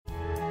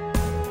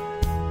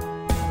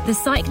the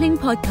cycling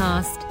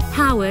podcast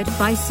powered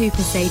by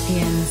Super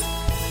Sapiens.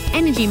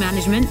 Energy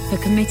management for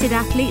committed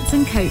athletes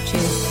and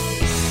coaches.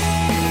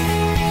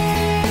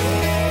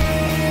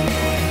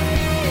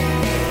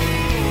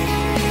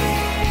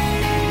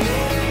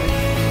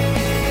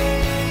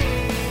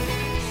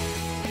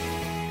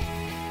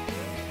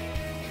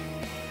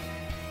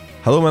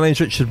 Hello, my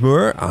name's Richard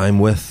Moore. I'm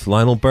with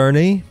Lionel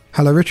Birnie.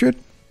 Hello, Richard.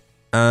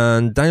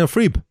 And Daniel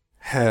Freeb.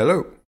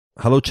 Hello.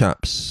 Hello,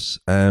 chaps.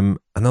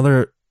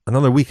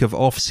 Another week of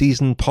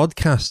off-season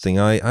podcasting.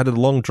 I had a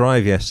long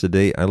drive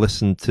yesterday. I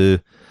listened to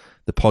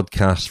the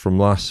podcast from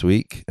last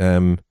week.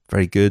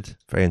 Very good,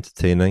 very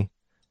entertaining.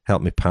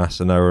 Helped me pass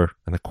an hour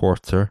and a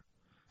quarter.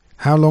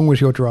 How long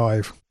was your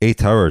drive?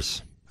 8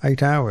 hours.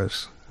 8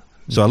 hours.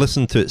 So I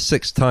listened to it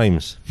 6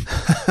 times.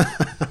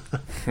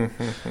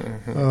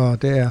 Oh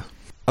dear.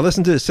 I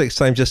listened to it 6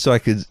 times just so I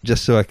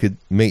could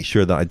make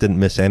sure that I didn't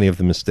miss any of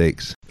the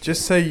mistakes.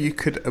 Just so you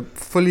could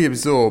fully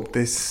absorb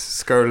this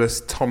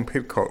scurrilous Tom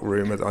Pidcock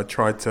rumour that I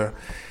tried to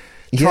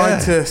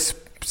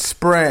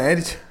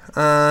spread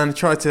and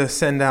tried to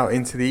send out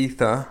into the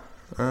ether,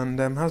 and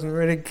hasn't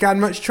really got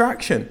much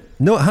traction.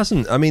 No, it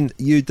hasn't. I mean,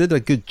 you did a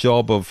good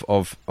job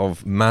of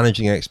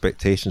managing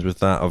expectations with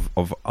that,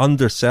 of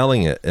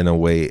underselling it in a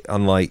way,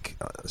 unlike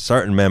a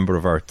certain member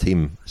of our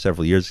team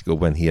several years ago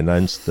when he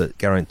announced that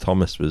Geraint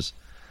Thomas was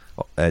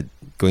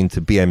going to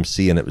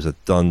BMC and it was a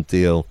done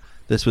deal.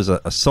 This was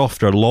a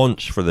softer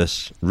launch for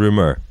this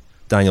rumour,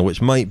 Daniel, which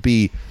might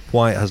be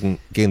why it hasn't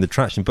gained the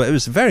traction. But it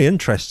was a very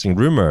interesting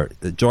rumour,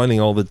 joining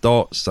all the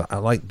dots. I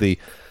like the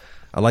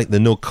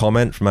no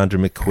comment from Andrew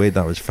McQuaid.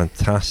 That was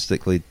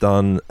fantastically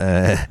done.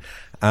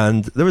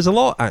 And there was a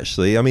lot,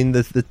 actually. I mean,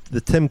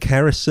 the Tim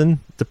Kerrison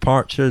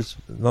departures,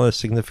 another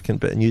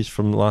significant bit of news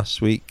from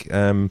last week.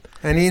 Any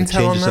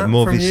intel on that at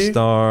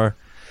Movistar.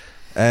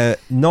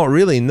 Not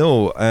really,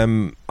 no.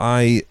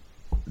 I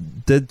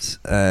did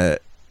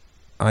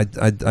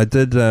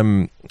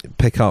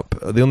pick up,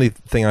 the only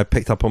thing I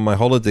picked up on my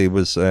holiday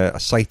was a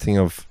sighting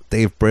of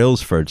Dave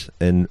Brailsford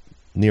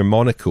near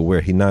Monaco,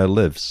 where he now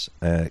lives,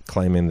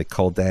 climbing the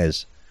Col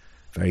d'Ez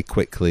very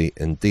quickly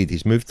indeed.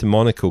 He's moved to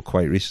Monaco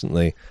quite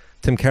recently.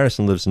 Tim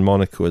Kerrison lives in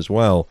Monaco as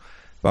well.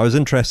 But I was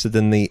interested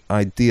in the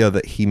idea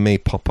that he may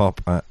pop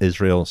up at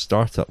Israel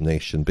Startup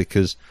Nation,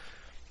 because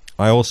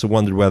I also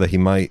wondered whether he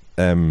might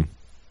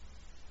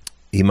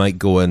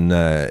go in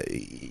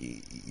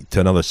to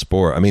another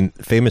sport. I mean,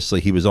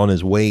 famously, he was on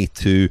his way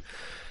to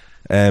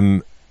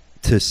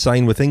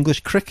sign with English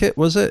cricket,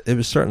 was it? It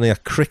was certainly a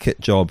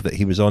cricket job that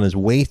he was on his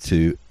way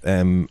to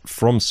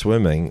from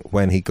swimming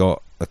when he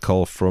got a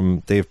call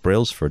from Dave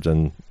Brailsford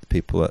and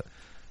people at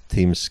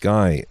Team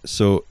Sky.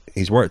 So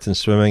he's worked in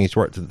swimming, he's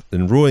worked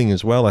in rowing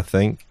as well, I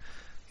think.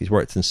 He's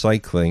worked in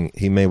cycling.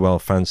 He may well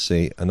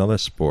fancy another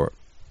sport.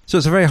 So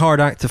it's a very hard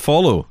act to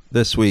follow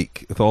this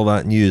week with all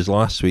that news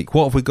last week.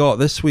 What have we got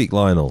this week,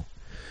 Lionel?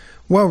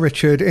 Well,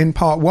 Richard, in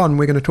part one,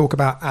 we're going to talk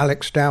about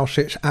Alex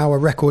Dowsett's hour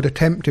record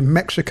attempt in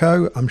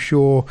Mexico. I'm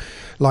sure,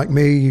 like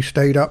me, you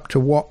stayed up to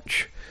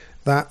watch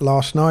that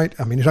last night.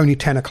 I mean, it's only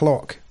 10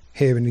 o'clock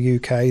here in the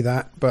UK,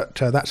 but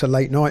that's a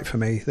late night for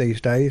me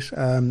these days.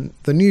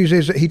 The news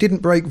is that he didn't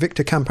break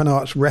Victor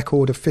Campenaerts's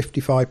record of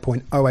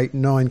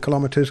 55.089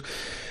 kilometres.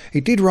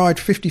 He did ride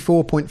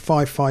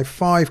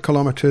 54.555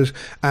 kilometres,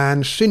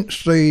 and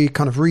since the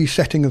kind of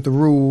resetting of the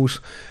rules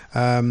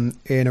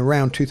in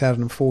around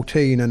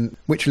 2014, and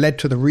which led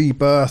to the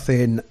rebirth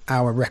in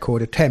our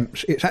record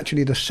attempts, it's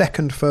actually the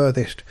second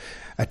furthest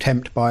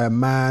attempt by a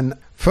man,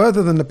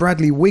 further than the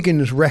Bradley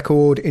Wiggins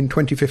record in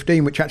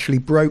 2015, which actually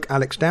broke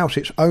Alex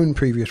Dowsett's own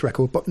previous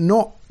record, but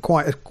not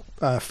quite as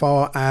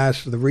far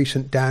as the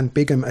recent Dan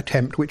Bigham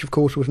attempt, which of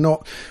course was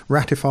not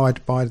ratified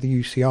by the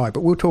UCI.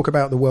 But we'll talk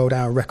about the world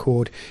hour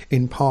record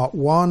in part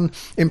one.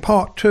 In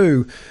part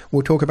two,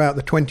 we'll talk about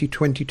the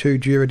 2022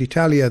 Giro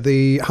d'Italia.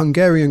 The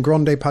Hungarian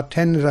Grande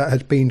Partenza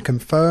has been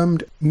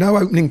confirmed. No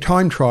opening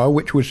time trial,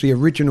 which was the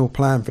original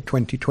plan for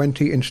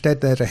 2020.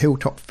 Instead, there's a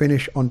hilltop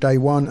finish on day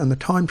one, and the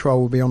time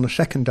trial will be on the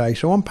second day.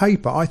 So on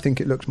paper, I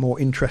think it looks more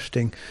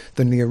interesting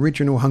than the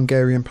original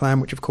Hungarian plan,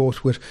 which of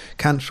course was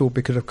cancelled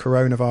because of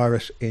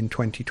coronavirus in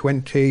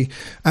 2020.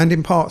 And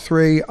in part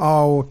three,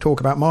 I'll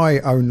talk about my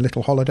own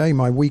little holiday,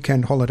 my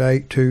weekend holiday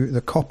to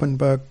the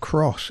Koppenberg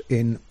Cross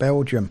in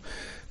Belgium.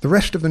 The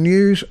rest of the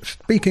news,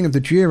 speaking of the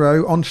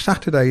Giro, on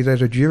Saturday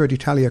there's a Giro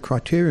d'Italia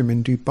Criterium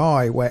in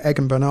Dubai where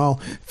Egan Bernal,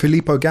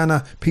 Filippo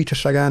Ganna, Peter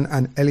Sagan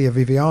and Elia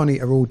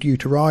Viviani are all due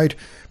to ride.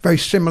 Very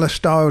similar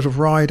styles of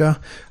rider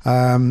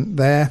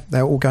there.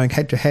 They're all going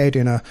head to head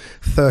in a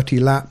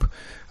 30-lap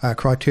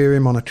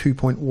Criterium on a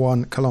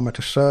 2.1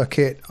 kilometre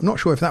circuit. I'm not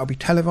sure if that will be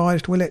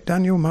televised, will it,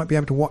 Daniel? Might be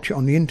able to watch it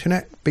on the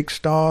internet. Big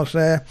stars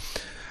there.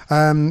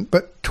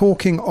 But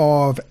talking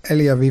of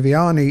Elia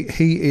Viviani,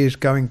 he is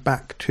going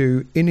back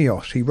to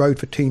Ineos. He rode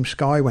for Team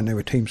Sky when they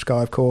were Team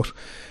Sky, of course,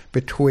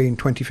 between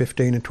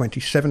 2015 and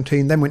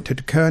 2017. Then went to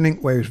De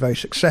Koning, where he was very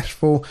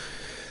successful.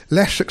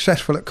 less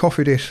successful at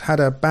Cofidis, had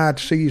a bad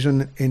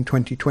season in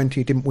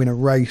 2020, didn't win a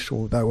race,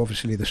 although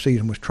obviously the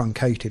season was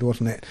truncated,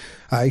 wasn't it?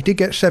 He did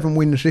get 7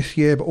 wins this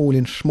year, but all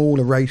in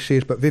smaller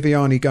races. But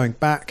Viviani going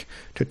back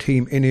to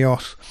Team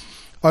Ineos.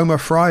 Omar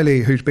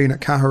Freiley, who's been at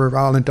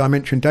Caharaval and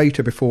Dimension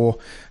Data before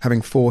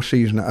having 4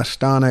 seasons at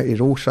Astana, is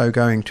also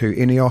going to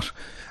Ineos,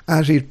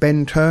 as is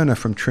Ben Turner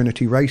from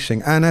Trinity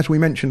Racing. And as we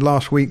mentioned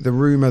last week, the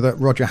rumour that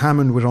Roger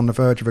Hammond was on the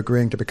verge of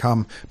agreeing to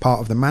become part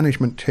of the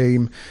management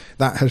team,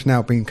 that has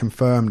now been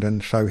confirmed,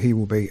 and so he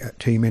will be at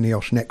Team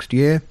Ineos next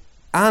year.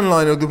 And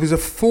Lionel, there was a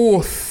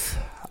 4th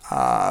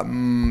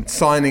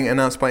signing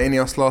announced by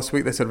Ineos last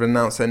week. They sort of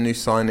announced their new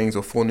signings,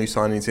 or 4 new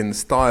signings, in the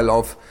style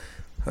of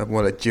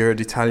a Giro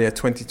d'Italia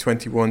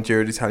 2021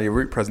 Giro d'Italia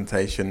route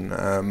presentation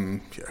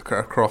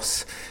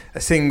across a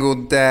single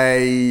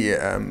day,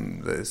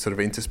 sort of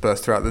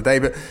interspersed throughout the day.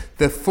 But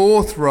the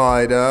 4th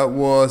rider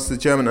was the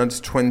German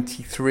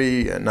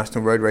under-23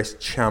 national road race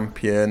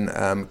champion,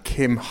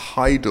 Kim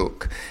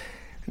Hajduk.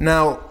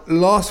 Now,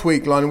 last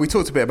week, Lionel, we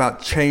talked a bit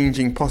about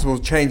possible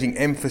changing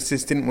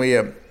emphasis, didn't we,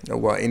 at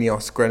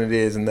Ineos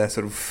Grenadiers and their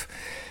sort of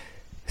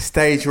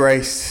stage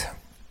race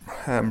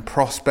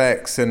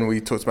prospects, and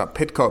we talked about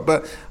Pidcock,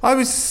 but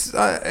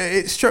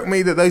it struck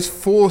me that those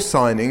 4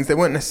 signings, they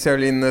weren't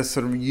necessarily in the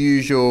sort of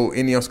usual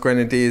Ineos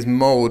Grenadiers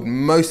mould.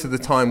 Most of the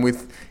time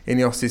with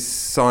Ineos's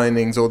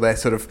signings or their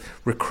sort of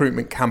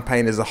recruitment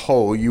campaign as a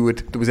whole,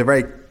 there was a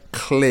very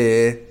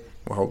clear,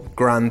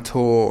 Grand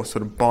Tour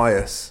sort of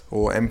bias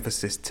or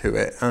emphasis to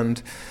it,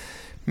 and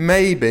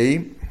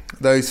maybe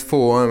those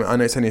 4, I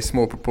know it's only a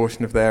small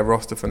proportion of their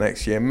roster for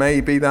next year,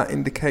 maybe that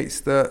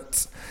indicates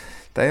that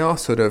they are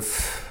sort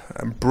of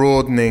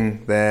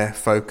broadening their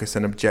focus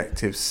and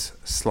objectives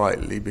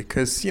slightly,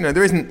 because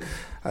there isn't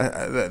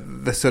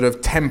the sort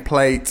of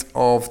template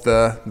of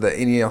the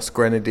Ineos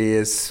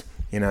Grenadiers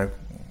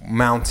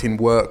mountain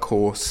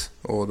workhorse,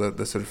 or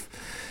the sort of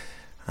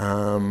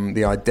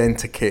the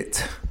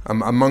identikit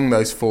among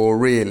those 4,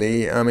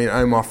 really. I mean,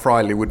 Omar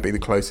Freiley would be the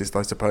closest,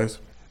 I suppose.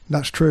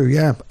 That's true,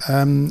 yeah.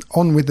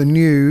 On with the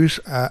news,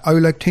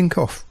 Oleg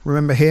Tinkoff,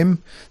 remember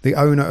him? The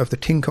owner of the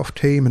Tinkoff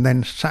team and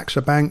then Saxo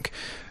Bank.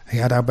 He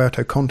had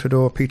Alberto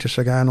Contador, Peter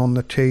Sagan on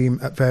the team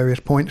at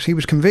various points. He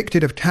was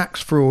convicted of tax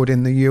fraud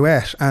in the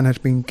US and has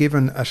been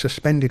given a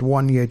suspended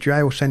 1-year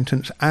jail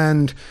sentence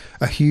and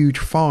a huge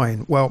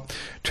fine. Well,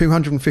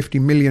 $250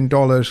 million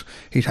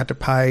he's had to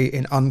pay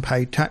in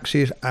unpaid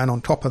taxes, and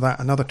on top of that,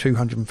 another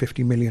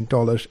 $250 million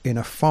in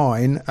a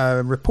fine.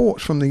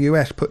 Reports from the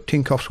US put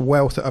Tinkoff's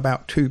wealth at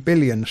about $2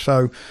 billion,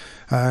 so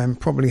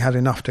probably has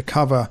enough to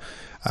cover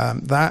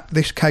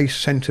this case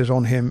centres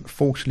on him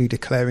falsely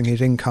declaring his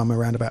income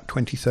around about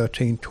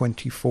 2013,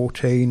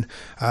 2014.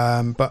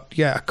 But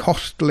yeah, a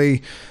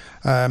costly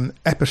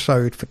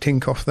episode for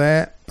Tinkoff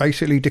there.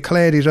 Basically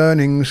declared his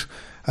earnings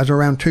as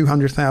around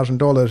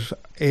 $200,000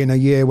 in a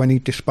year when he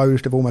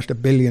disposed of almost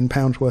 £1 billion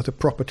worth of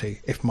property,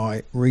 if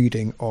my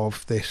reading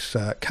of this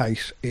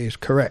case is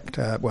correct.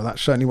 Well,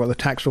 that's certainly what the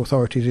tax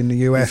authorities in the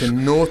US He's a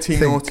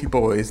naughty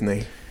boy, isn't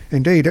he?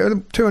 Indeed,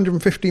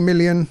 $250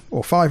 million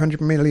or $500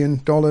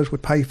 million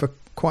would pay for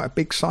quite a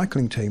big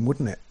cycling team,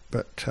 wouldn't it?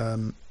 But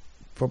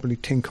probably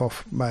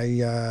Tinkoff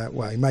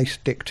may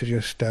stick to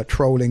just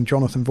trolling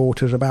Jonathan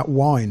Vaughters about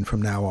wine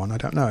from now on. I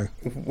don't know.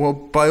 Well,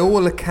 by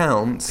all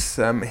accounts,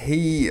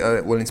 he,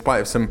 in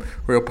spite of some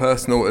real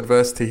personal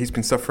adversity, he's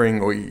been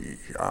suffering,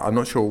 I'm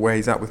not sure where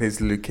he's at with his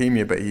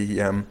leukemia, but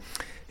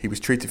he was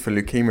treated for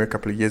leukemia a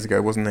couple of years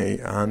ago, wasn't he?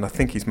 And I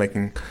think he's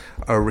making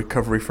a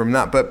recovery from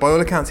that. But by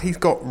all accounts, he's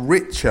got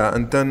richer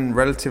and done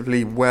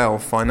relatively well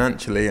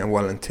financially, and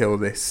until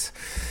this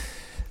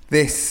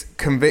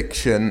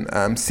conviction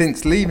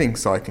since leaving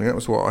cycling. That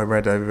was what I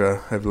read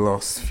over the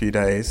last few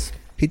days.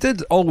 He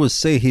did always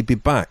say he'd be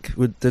back,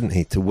 didn't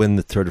he, to win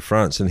the Tour de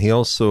France? And he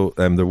also,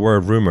 there were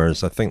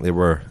rumours, I think they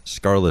were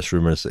scurrilous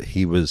rumours, that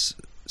he was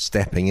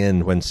stepping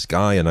in when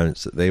Sky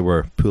announced that they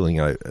were pulling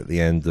out at the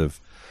end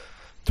of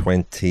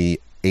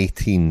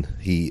 2018.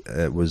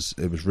 It was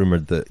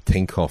rumoured that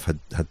Tinkoff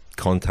had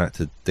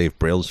contacted Dave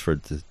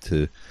Brailsford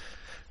to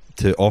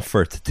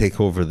offer to take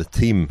over the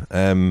team.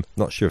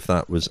 Not sure if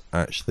that was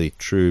actually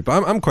true,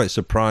 but I'm quite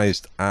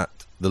surprised at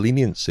the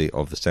leniency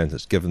of the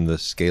sentence given the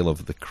scale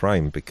of the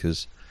crime,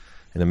 because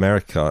in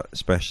America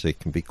especially it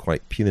can be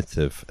quite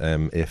punitive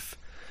if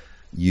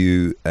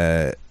you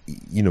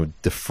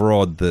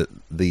defraud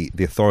the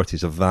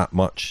authorities of that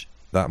much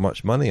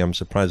money. I'm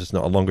surprised it's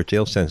not a longer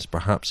jail sentence.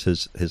 Perhaps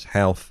his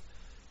health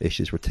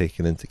issues were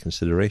taken into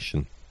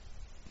consideration.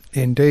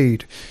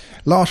 Indeed.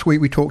 Last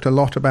week we talked a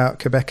lot about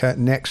Quebecer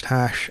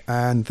NextHash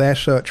and their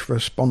search for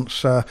a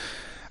sponsor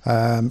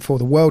for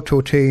the World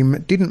Tour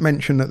team. Didn't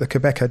mention that the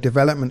Quebecer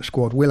development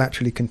squad will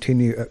actually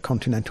continue at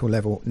continental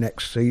level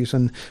next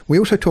season. We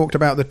also talked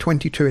about the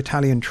 22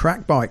 Italian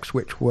track bikes,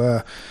 which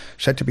were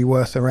said to be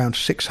worth around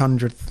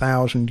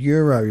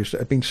 €600,000 that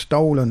had been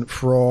stolen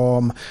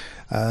from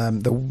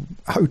the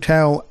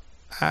hotel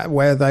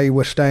where they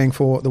were staying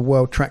for the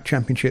World Track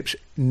Championships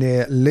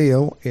near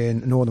Lille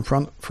in northern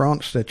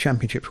France. The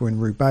championships were in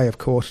Roubaix, of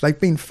course. They've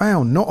been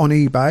found not on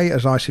eBay,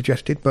 as I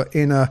suggested, but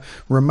in a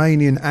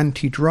Romanian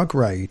anti-drug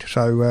raid.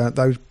 So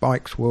those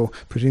bikes will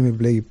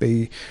presumably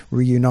be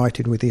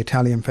reunited with the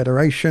Italian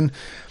Federation.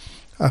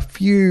 A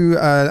few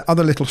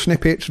other little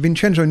snippets.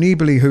 Vincenzo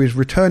Nibali, who is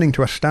returning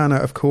to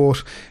Astana, of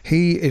course,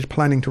 he is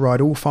planning to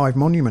ride all 5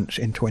 monuments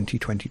in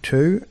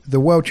 2022. The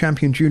world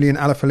champion Julian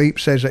Alaphilippe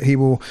says that he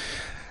will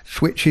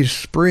switch his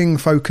spring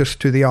focus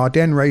to the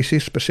Ardennes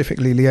races,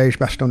 specifically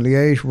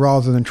Liège-Bastogne-Liège,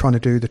 rather than trying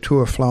to do the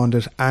Tour of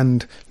Flanders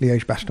and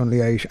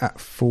Liège-Bastogne-Liège at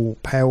full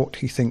pelt.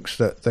 He thinks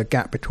that the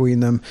gap between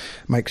them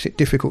makes it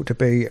difficult to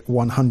be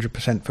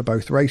 100% for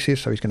both races,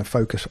 so he's going to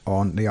focus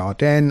on the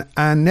Ardennes.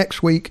 And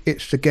next week,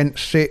 it's the Ghent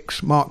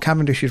 6. Mark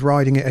Cavendish is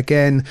riding it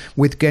again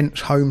with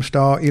Ghent's home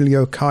star,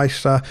 Ilio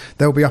Kaiser.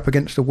 They'll be up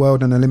against the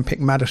world and Olympic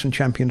Madison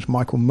champions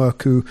Michael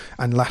Murkow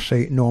and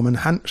Lasse Norman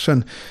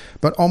Hansen.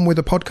 But on with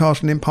the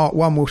podcast, and in part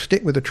 1, we'll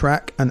stick with the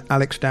track and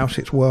Alex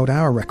Dowsett's world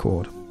hour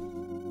record.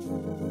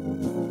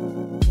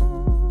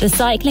 The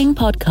Cycling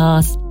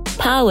Podcast,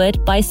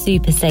 powered by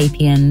Super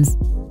Sapiens.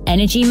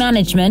 Energy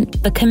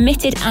management for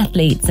committed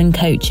athletes and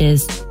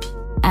coaches.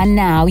 And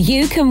now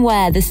you can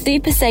wear the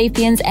Super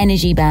Sapiens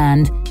Energy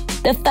Band,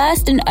 the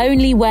first and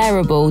only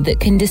wearable that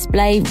can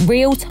display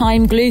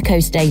real-time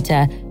glucose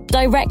data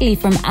directly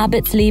from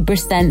Abbott's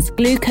LibreSense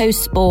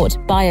Glucose Sport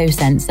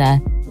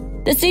Biosensor.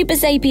 The Super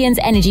Sapiens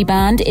Energy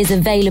Band is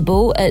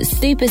available at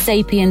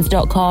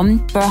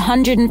supersapiens.com for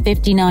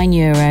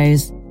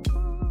 €159.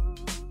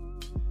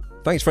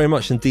 Thanks very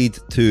much indeed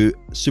to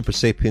Super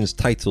Sapiens,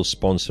 title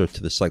sponsor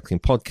to the Cycling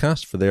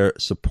Podcast, for their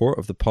support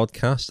of the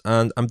podcast.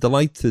 And I'm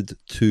delighted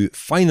to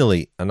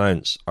finally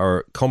announce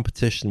our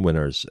competition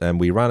winners.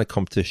 We ran a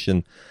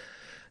competition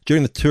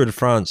during the Tour de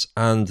France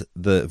and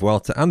the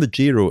Vuelta and the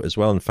Giro as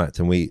well, in fact.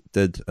 And we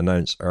did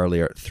announce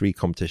earlier 3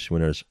 competition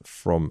winners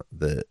from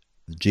the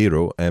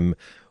Giro.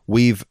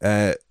 We've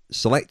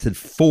selected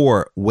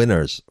 4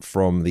 winners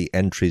from the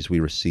entries we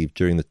received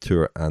during the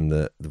Tour and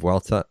the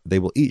Vuelta. They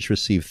will each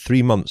receive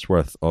 3 months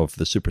worth of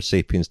the Super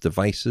Sapiens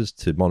devices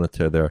to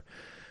monitor their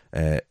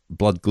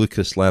blood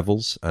glucose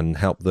levels and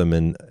help them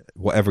in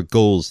whatever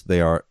goals they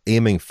are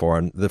aiming for.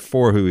 And the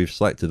 4 who we've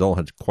selected all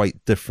had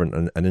quite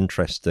different and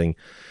interesting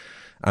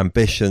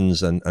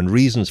ambitions and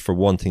reasons for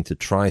wanting to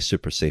try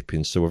Super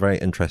Sapiens. So we're very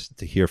interested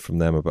to hear from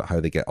them about how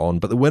they get on.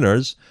 But the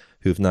winners,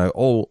 who've now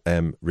all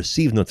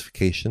received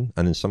notification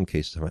and in some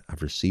cases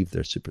have received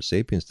their Super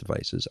Sapiens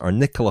devices, are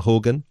Nicola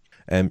Hogan,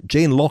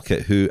 Jane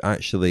Lockett, who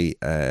actually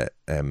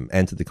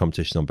entered the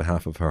competition on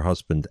behalf of her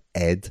husband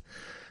Ed,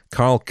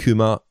 Carl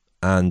Kuma,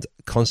 and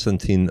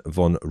Konstantin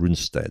von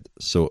Rundstedt.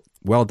 So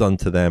well done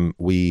to them.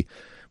 We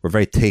were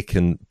very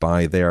taken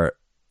by their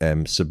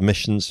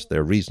submissions,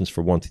 their reasons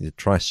for wanting to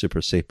try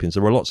Super Sapiens.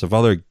 There were lots of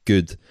other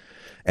good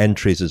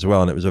entries as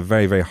well, and it was a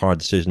very, very hard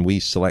decision. We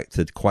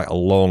selected quite a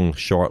long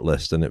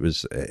shortlist, and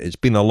it's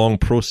been a long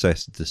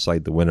process to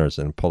decide the winners,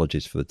 and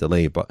apologies for the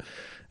delay, but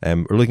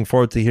we're looking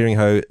forward to hearing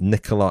how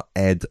Nicola,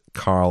 Ed,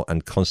 Carl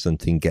and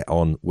Konstantin get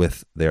on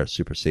with their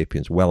Super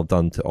Sapiens. Well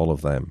done to all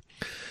of them.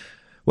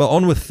 Well,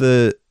 on with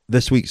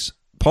this week's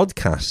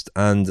podcast.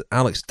 And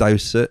Alex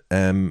Dowsett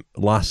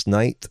last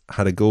night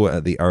had a go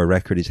at the hour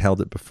record. He's held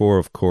it before,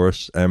 of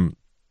course, and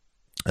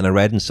I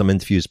read in some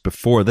interviews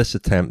before this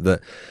attempt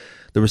that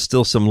there was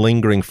still some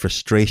lingering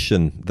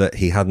frustration that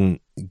he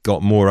hadn't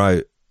got more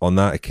out on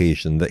that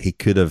occasion, that he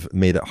could have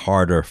made it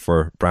harder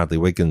for Bradley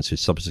Wiggins, who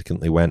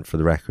subsequently went for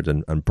the record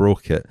and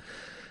broke it.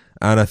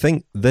 And I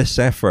think this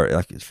effort,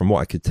 from what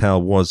I could tell,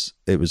 was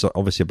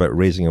obviously about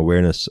raising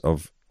awareness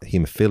of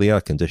haemophilia,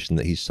 a condition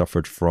that he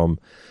suffered from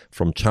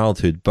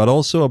childhood, but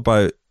also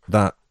about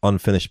that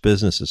unfinished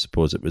business, I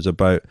suppose. It was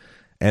about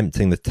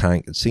emptying the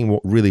tank and seeing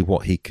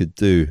what he could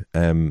do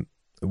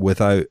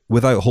without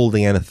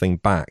holding anything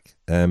back.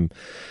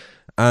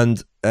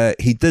 And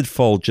he did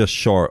fall just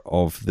short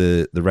of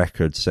the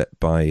record set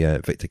by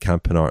Victor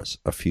Campenaerts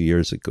a few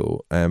years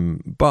ago.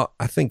 But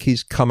I think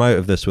he's come out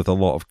of this with a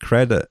lot of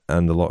credit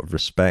and a lot of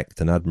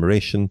respect and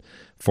admiration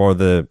for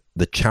the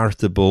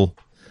charitable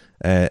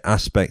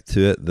aspect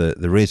to it,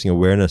 the raising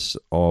awareness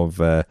of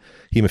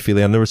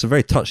haemophilia. And there was a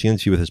very touching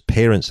interview with his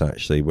parents,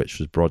 actually, which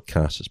was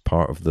broadcast as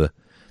part of the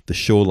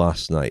show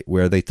last night,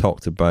 where they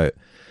talked about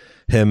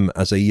him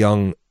as a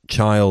young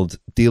child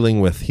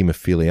dealing with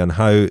haemophilia and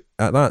how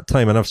at that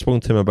time, and I've spoken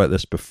to him about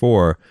this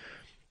before,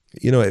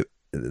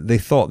 they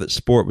thought that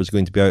sport was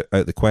going to be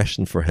out the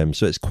question for him.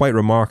 So it's quite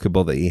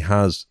remarkable that he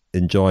has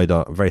enjoyed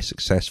a very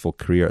successful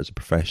career as a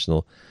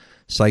professional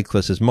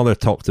cyclist. His mother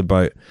talked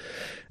about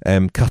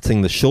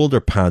cutting the shoulder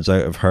pads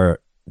out of her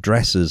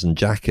dresses and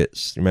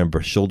jackets.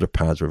 Remember, shoulder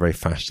pads were very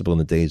fashionable in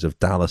the days of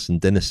Dallas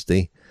and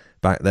Dynasty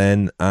back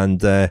then,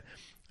 and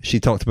she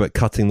talked about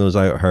cutting those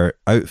out of her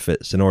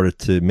outfits in order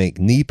to make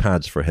knee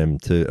pads for him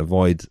to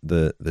avoid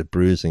the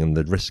bruising and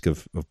the risk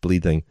of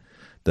bleeding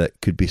that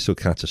could be so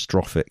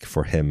catastrophic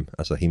for him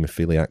as a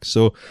haemophiliac.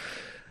 So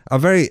a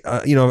very,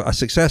 a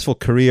successful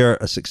career,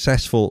 a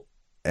successful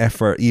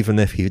effort, even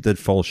if he did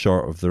fall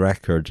short of the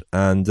record.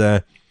 And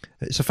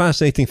it's a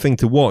fascinating thing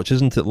to watch,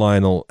 isn't it,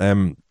 Lionel?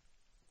 I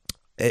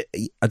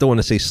don't want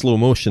to say slow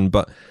motion,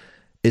 but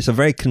it's a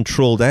very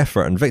controlled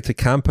effort. And Victor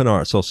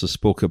Campenaerts also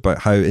spoke about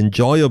how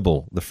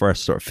enjoyable the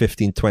first sort of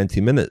 15,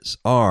 20 minutes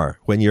are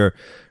when you're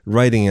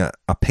riding at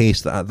a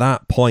pace that at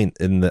that point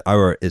in the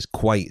hour is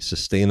quite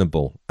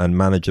sustainable and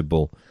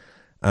manageable.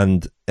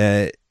 And,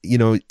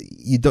 you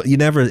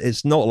never,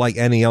 it's not like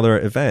any other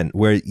event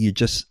where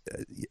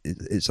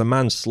it's a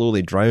man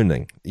slowly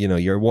drowning.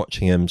 You're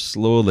watching him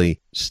slowly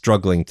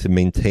struggling to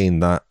maintain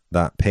that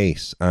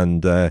pace.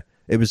 And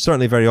it was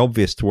certainly very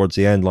obvious towards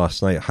the end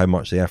last night how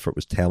much the effort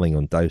was telling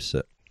on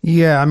Dowsett.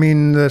 Yeah, I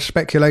mean, the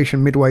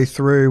speculation midway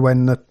through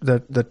when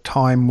the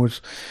time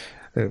was,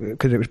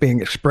 because it was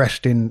being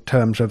expressed in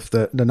terms of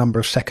the number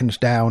of seconds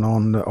down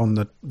on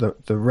the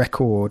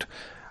record,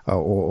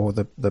 or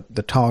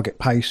the target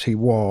pace he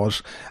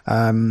was,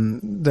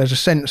 there's a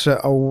sense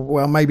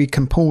that, maybe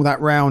can pull that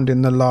round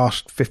in the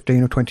last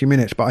 15 or 20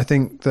 minutes. But I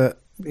think that,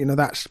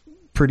 that's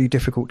pretty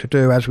difficult to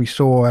do, as we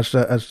saw as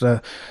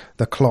the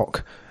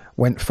clock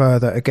went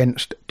further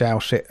against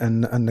Dowsett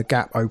and the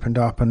gap opened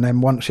up. And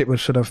then once it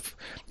was sort of,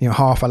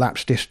 half a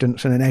lap's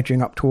distance and then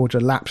edging up towards a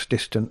lap's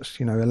distance,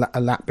 a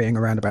lap being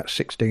around about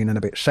 16 and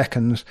a bit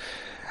seconds,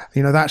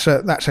 that's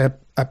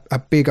a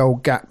big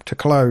old gap to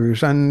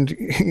close. And,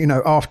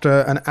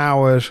 after an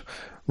hour's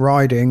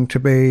riding to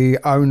be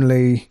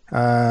only,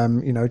 a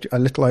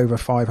little over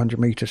 500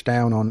 metres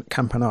down on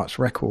Campenaerts'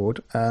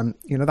 record,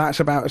 that's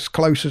about as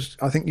close as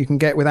I think you can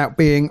get without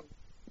being,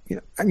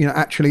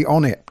 actually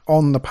on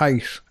the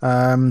pace.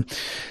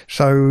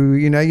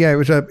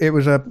 It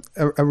was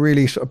a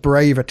really sort of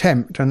brave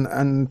attempt.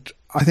 And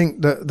I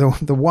think that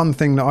the one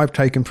thing that I've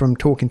taken from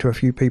talking to a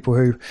few people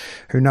who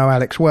know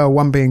Alex well,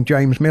 one being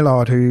James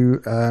Millard, who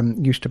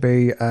used to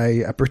be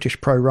a British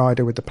pro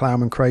rider with the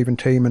Ploughman Craven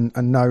team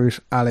and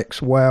knows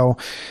Alex well,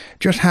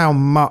 just how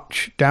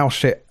much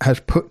Dowsett has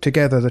put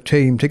together the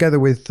team, together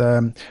with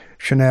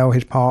Chanel,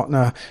 his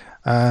partner.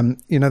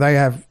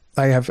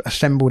 They have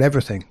assembled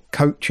everything.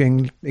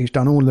 Coaching, he's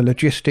done all the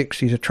logistics,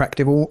 he's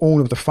attracted all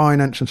of the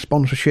finance and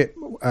sponsorship,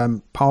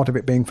 part of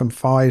it being from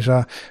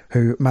Pfizer,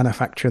 who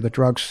manufacture the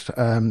drugs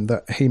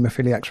that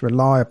haemophiliacs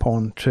rely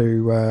upon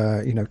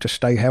to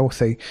stay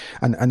healthy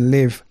and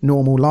live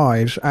normal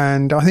lives.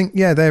 And I think,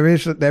 there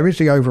is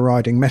the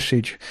overriding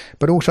message,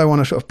 but also on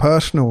a sort of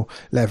personal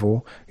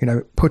level,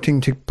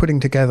 putting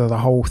together the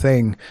whole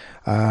thing,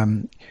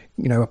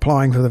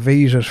 applying for the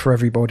visas for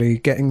everybody,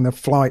 getting the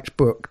flights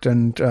booked,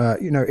 and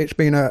it's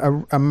been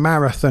a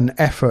marathon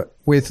effort,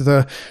 with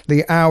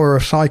the hour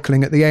of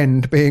cycling at the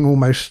end being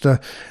almost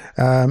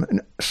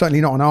certainly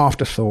not an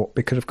afterthought,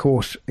 because of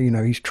course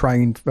he's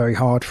trained very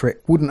hard for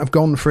it, wouldn't have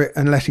gone for it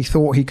unless he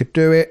thought he could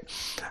do it,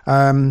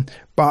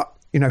 but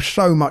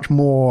so much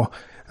more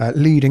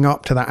leading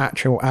up to that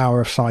actual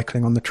hour of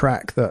cycling on the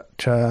track that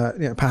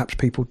perhaps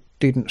people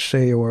didn't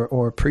see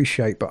or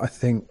appreciate. But I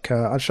think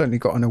I've certainly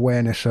got an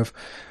awareness of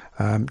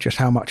just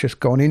how much has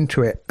gone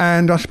into it.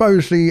 And I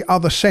suppose the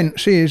other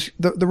sense is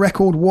that the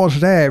record was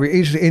there. It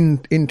is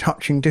in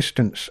touching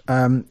distance.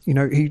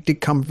 He did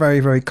come very,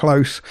 very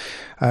close.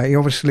 He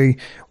obviously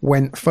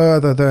went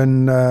further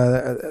than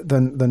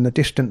the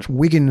distance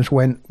Wiggins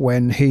went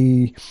when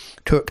he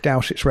took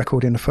Dowsett's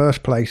record in the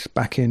first place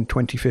back in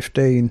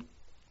 2015.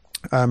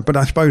 But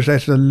I suppose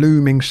there's the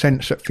looming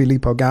sense that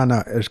Filippo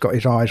Ganna has got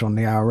his eyes on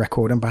the hour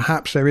record, and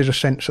perhaps there is a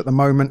sense at the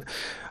moment,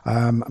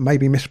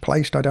 maybe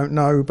misplaced, I don't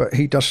know, but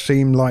he does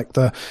seem like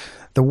the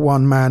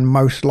one man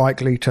most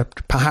likely to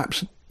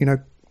perhaps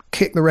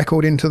kick the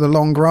record into the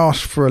long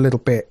grass for a little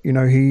bit.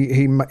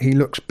 He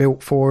looks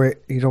built for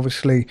it. He's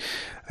obviously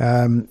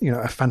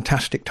a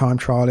fantastic time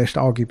trialist,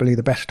 arguably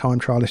the best time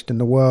trialist in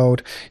the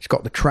world. He's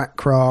got the track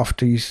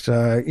craft. He's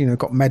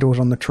got medals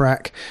on the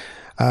track.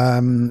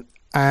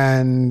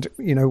 And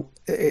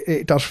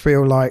it does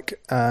feel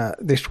like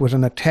this was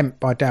an attempt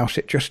by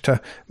Dowsett just to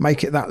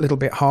make it that little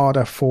bit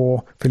harder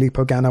for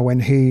Filippo Ganna when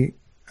he,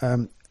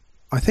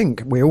 I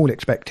think we all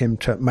expect him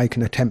to make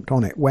an attempt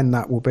on it. When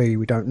that will be,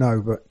 we don't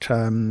know. But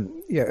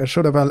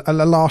sort of a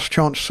last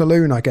chance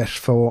saloon, I guess,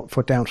 for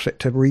Dowsett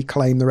to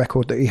reclaim the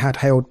record that he had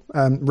held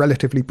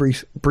relatively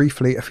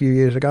briefly a few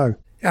years ago.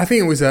 I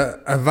think it was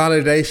a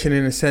validation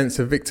in a sense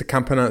of Victor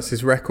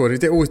Campenaerts' record.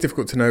 It's always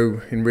difficult to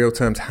know in real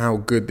terms how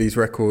good these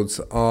records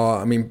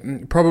are. I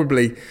mean,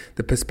 probably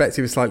the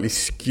perspective is slightly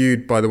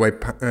skewed by the way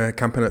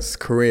Campenaerts'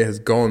 career has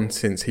gone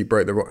since he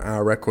broke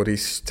our record.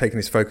 He's taken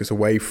his focus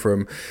away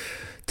from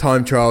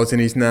time trials,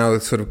 and he's now the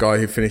sort of guy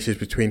who finishes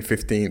between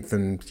 15th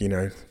and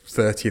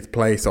 30th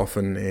place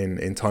often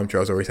in time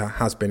trials, or he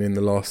has been in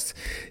the last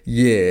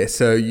year.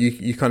 So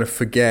you kind of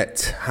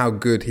forget how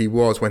good he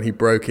was when he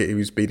broke it. He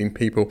was beating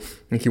people.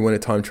 I think he won a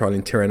time trial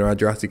in Tirreno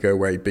Adriatico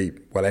where he beat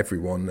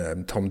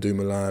everyone. Tom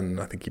Dumoulin,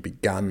 I think he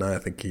beat Ganna, I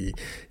think he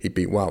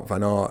beat Wout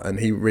van Aert, and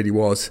he really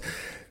was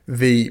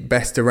the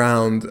best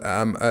around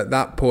at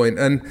that point.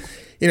 And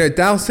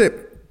Dowsett,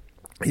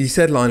 you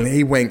said, Lionel,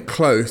 he went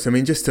close. I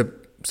mean, just to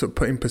sort of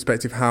put in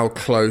perspective how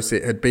close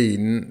it had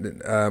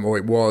been, or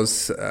it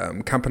was,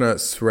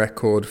 Campenert's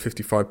record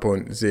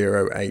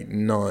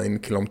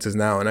 55.089 kilometers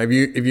an hour. And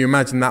if you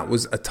imagine that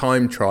was a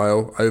time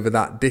trial over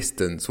that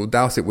distance, well,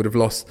 Dowsett would have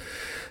lost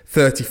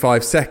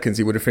 35 seconds.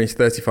 He would have finished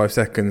 35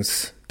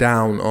 seconds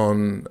down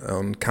on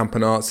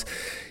Campenert's.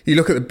 You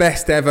look at the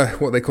best ever,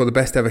 what they call the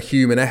best ever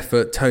human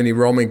effort, Tony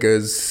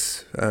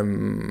Romiger's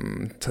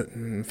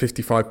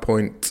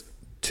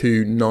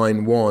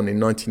 55.291 in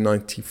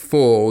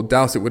 1994.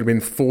 Dowsett would have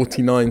been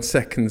 49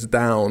 seconds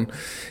down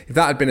if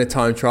that had been a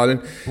time trial.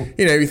 And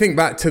you think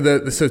back to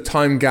the sort of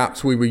time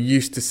gaps we were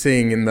used to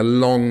seeing in the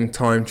long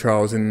time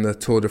trials in the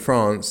Tour de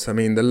France. I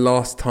mean, the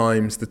last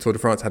times the Tour de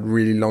France had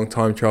really long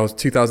time trials,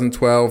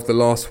 2012, the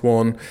last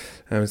one,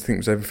 I think it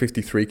was over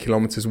 53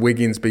 kilometres.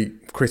 Wiggins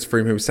beat Chris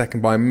Froome, who was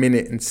second, by 1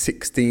 minute and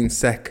 16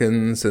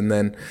 seconds. And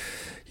then,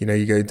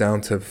 you go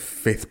down to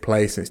 5th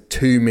place and it's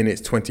 2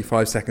 minutes,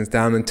 25 seconds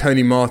down. And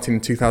Tony Martin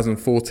in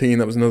 2014,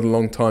 that was another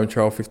long time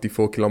trial,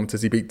 54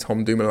 kilometres. He beat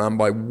Tom Dumoulin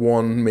by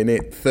 1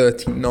 minute,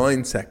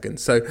 39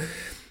 seconds. So,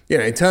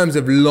 in terms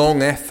of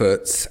long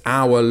efforts,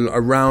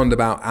 around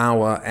about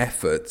hour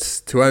efforts,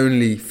 to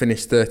only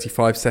finish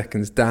 35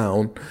 seconds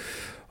down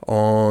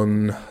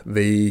on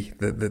the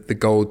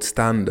gold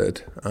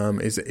standard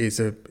is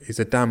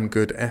a damn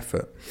good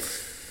effort.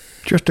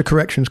 Just a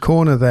corrections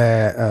corner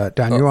there,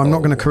 Daniel. I'm not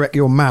going to correct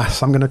your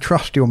maths. I'm going to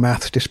trust your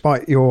maths,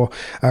 despite your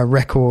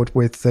record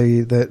with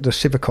the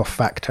Sivakov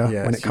factor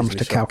when it comes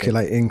to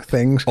calculating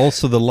things.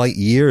 Also, the light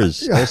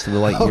years.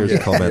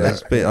 Comment.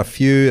 There's been a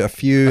few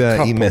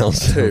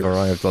emails have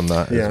arrived on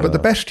that. Yeah. But the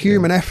best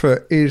human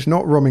effort is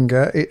not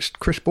Rominger. It's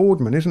Chris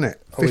Boardman, isn't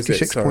it?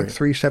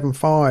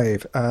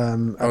 56.375 at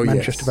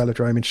Manchester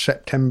Velodrome in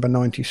September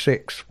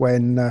 96,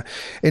 when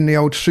in the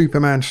old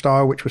Superman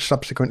style, which was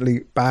subsequently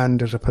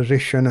banned as a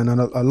position, and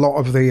a lot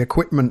of the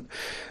equipment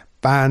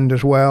banned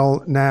as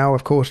well. Now,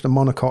 of course, the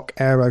monocoque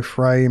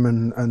aeroframe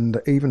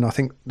and even I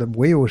think the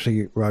wheels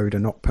he rode are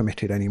not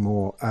permitted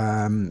anymore.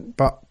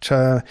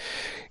 That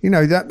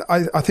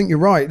I think you're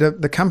right.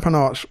 The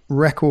Campenert's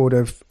record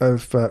of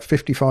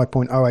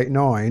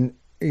 55.089.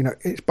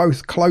 It's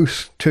both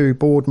close to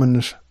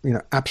Boardman's,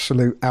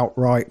 absolute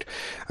outright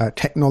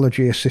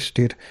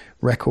technology-assisted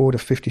record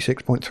of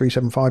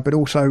 56.375, but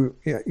also,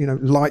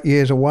 light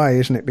years away,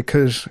 isn't it?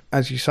 Because,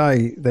 as you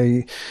say,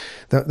 the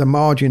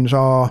margins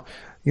are,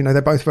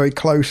 they're both very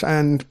close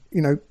and,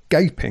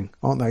 gaping,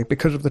 aren't they?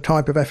 Because of the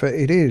type of effort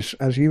it is,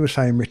 as you were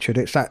saying, Richard.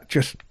 It's that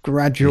just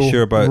gradual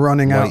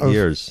running out of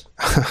years.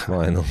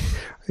 Lionel.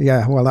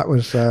 Yeah, well, that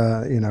was,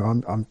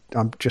 I'm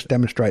just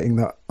demonstrating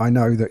that I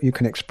know that you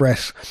can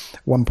express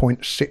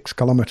 1.6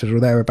 kilometres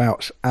or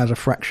thereabouts as a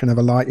fraction of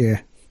a light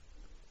year.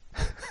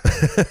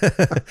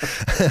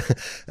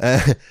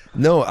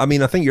 No, I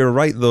mean, I think you're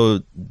right,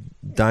 though,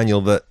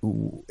 Daniel, that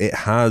it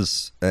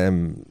has,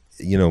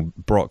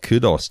 brought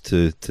kudos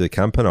to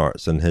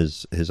Campenert's and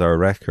his hour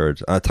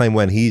record at a time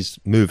when he's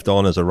moved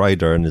on as a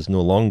rider and is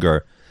no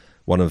longer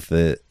one of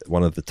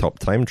the top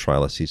time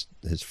trialists.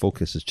 His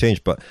focus has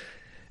changed, but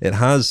it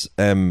has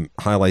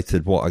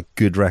highlighted what a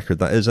good record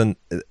that is, and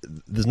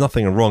there's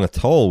nothing wrong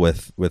at all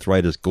with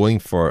riders going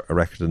for a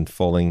record and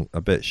falling a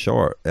bit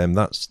short.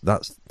 That's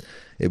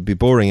it would be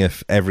boring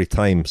if every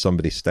time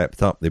somebody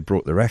stepped up they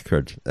broke the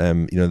record.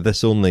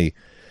 This only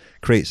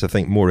creates, I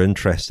think, more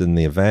interest in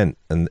the event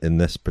and in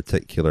this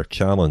particular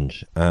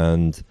challenge,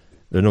 and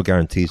there are no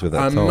guarantees with it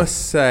at all. I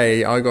must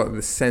say, I got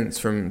the sense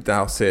from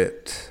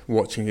Dowsett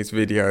watching his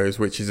videos,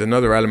 which is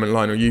another element,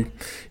 Lionel. You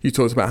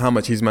talked about how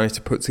much he's managed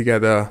to put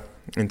together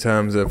in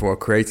terms of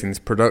creating this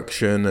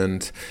production,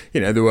 and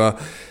there were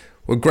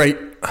great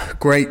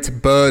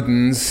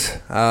burdens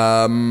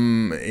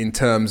in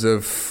terms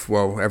of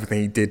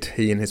everything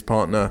he and his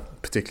partner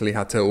particularly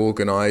had to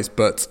organise,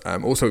 but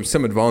also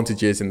some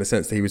advantages in the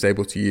sense that he was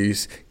able to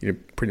use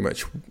pretty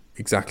much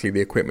exactly the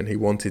equipment he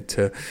wanted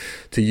to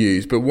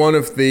use. But one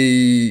of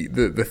the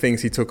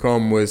things he took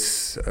on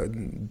was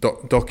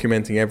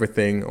documenting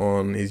everything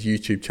on his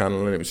YouTube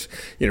channel, and it was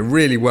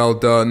really well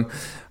done.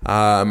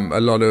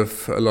 A lot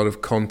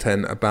of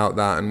content about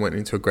that, and went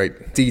into a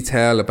great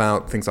detail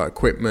about things like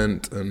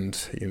equipment and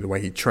the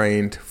way he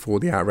trained for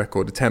the hour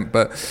record attempt.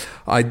 But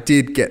I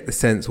did get the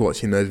sense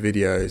watching those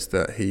videos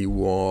that he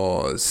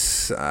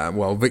was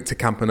Victor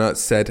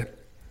Campenert's said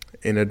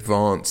in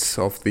advance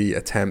of the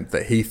attempt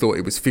that he thought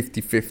it was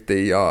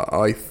 50-50.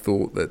 I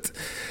thought that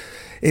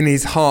in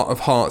his heart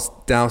of hearts,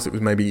 Dowsett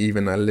was maybe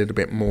even a little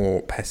bit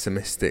more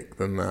pessimistic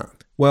than that.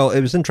 Well,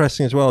 it was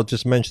interesting as well.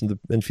 Just mentioned the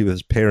interview with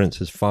his parents.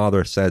 His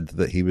father said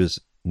that he was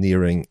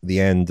nearing the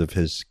end of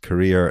his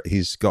career.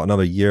 He's got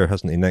another year,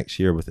 hasn't he, next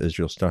year with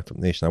Israel Startup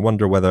Nation. I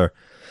wonder whether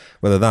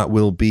that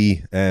will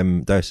be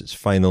Dowsett's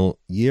final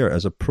year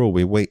as a pro.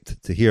 We wait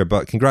to hear.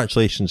 But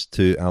congratulations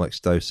to Alex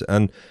Dowsett,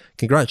 and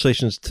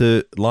congratulations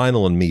to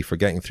Lionel and me for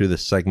getting through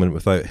this segment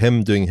without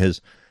him doing his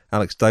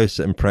Alex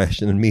Dowsett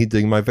impression and me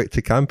doing my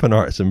Victor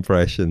Campenert's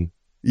impression.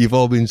 You've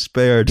all been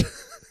spared.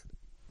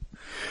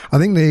 I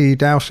think the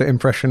Dowsett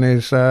impression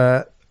is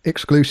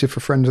exclusive for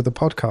friends of the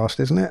podcast,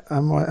 isn't it?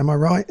 Am I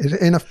right? Is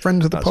it in a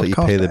friends of the That's podcast?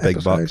 What you pay the big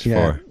episodes? bucks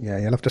Yeah, for. yeah.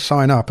 You'll have to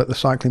sign up at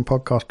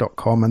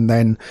thecyclingpodcast.com and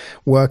then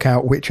work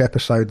out which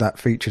episode that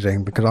features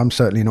in, because I'm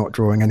certainly not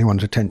drawing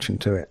anyone's attention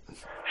to it.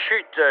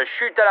 Chute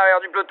à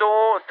l'arrière du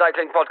peloton,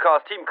 Cycling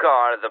Podcast Team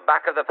Car at the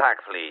back of the pack,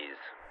 please.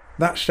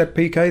 That's Seb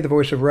PK, the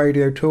voice of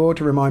Radio Tour,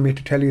 to remind me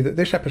to tell you that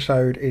this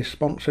episode is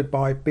sponsored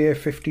by Beer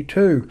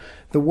 52,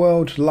 the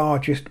world's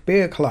largest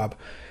beer club.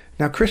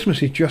 Now,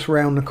 Christmas is just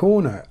round the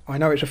corner. I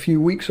know it's a few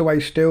weeks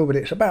away still, but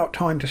it's about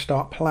time to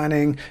start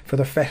planning for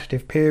the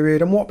festive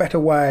period. And what better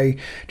way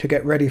to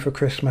get ready for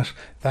Christmas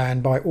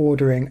than by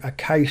ordering a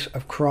case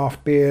of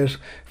craft beers,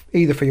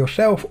 either for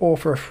yourself or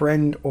for a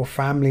friend or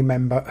family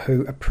member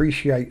who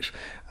appreciates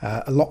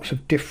lots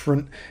of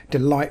different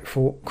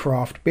delightful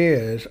craft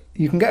beers.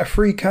 You can get a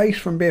free case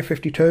from Beer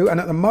 52, and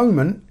at the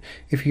moment,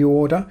 if you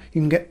order, you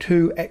can get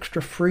 2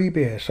 extra free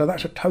beers. So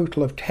that's a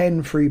total of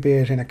 10 free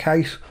beers in a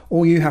case.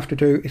 All you have to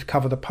do is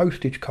cover the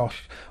postage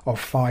costs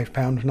of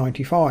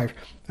 £5.95.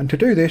 And to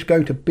do this,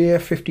 go to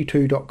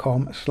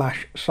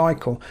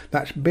beer52.com/cycle.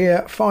 That's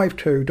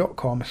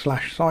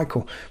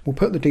beer52.com/cycle. We'll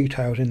put the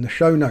details in the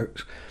show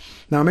notes.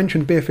 Now, I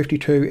mentioned Beer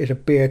 52 is a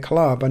beer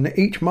club, and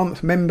each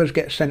month members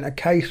get sent a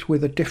case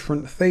with a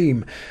different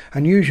theme,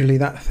 and usually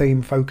that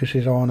theme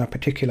focuses on a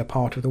particular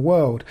part of the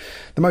world.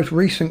 The most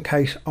recent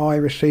case I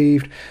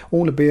received,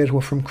 all the beers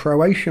were from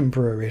Croatian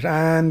breweries,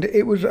 and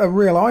it was a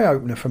real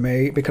eye-opener for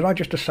me because I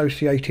just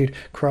associated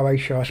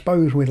Croatia, I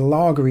suppose, with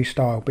lagery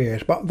style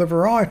beers, but the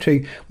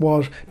variety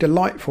was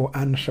delightful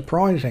and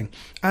surprising,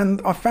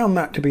 and I found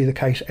that to be the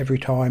case every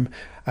time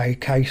a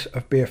case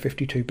of Beer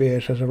 52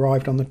 beers has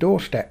arrived on the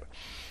doorstep.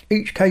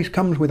 Each case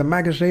comes with a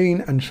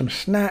magazine and some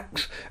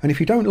snacks, and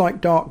if you don't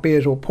like dark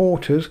beers or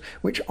porters,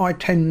 which I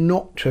tend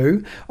not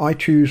to, I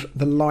choose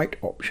the light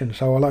option,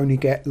 so I'll only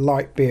get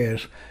light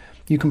beers.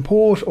 You can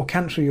pause or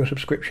cancel your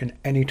subscription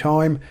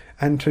anytime,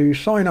 and to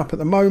sign up at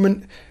the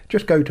moment,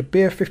 just go to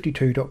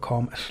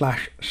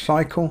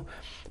beer52.com/cycle,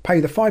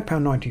 pay the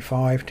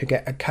 £5.95 to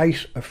get a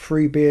case of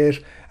free beers,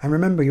 and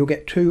remember you'll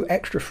get 2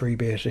 extra free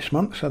beers this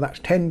month, so that's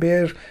 10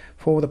 beers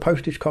for the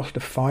postage cost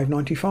of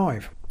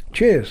 £5.95.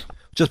 Cheers!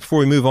 Just before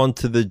we move on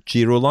to the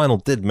Giro, Lionel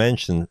did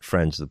mention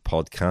friends of the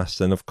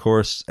podcast, and of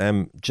course,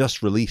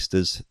 just released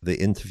is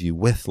the interview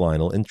with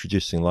Lionel,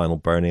 introducing Lionel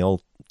Birnie,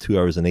 all 2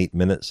 hours and 8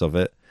 minutes of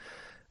it.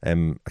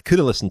 I could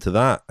have listened to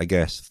that, I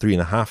guess,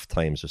 3.5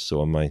 times or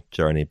so on my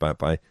journey, but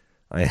I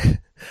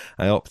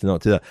opted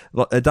not to do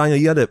that. Daniel,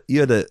 you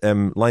had it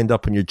lined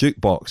up on your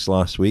jukebox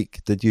last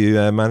week. Have you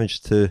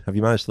managed to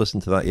listen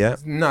to that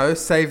yet? No,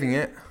 saving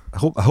it. I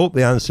hope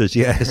the answer is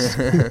yes.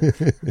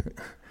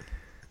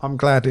 I'm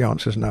glad the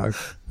answer's no.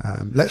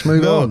 Let's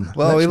move on.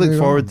 Well, we look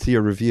forward to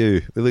your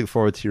review. But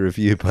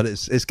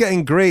it's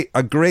getting a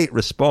great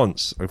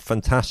response, a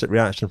fantastic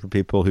reaction from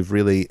people who've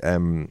really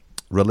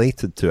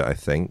related to it, I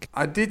think.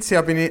 I did see.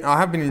 I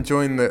have been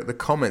enjoying the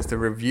comments, the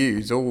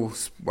reviews,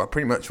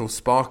 pretty much all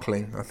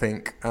sparkling, I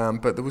think.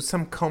 But there was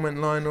some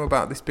comment, Lionel,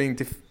 about this being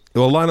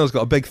well, Lionel's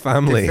got a big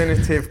family.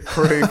 Definitive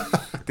proof,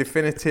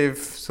 definitive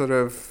sort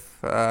of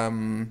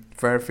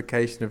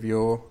verification of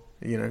your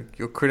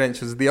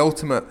credentials, the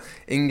ultimate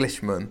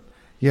Englishman.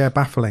 Yeah,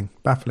 baffling.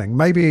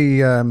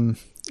 Maybe, I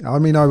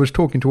was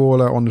talking to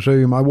Orla on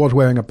Zoom. I was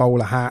wearing a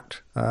bowler hat.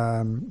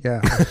 Maybe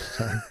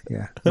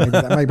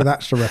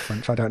that's the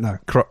reference. I don't know.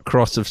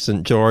 Cross of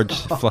St. George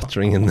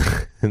fluttering in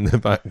the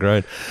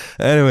background.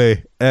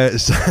 Anyway,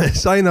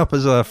 sign up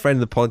as a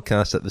friend of the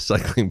podcast at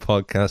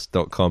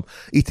thecyclingpodcast.com.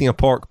 Eating a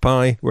pork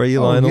pie, were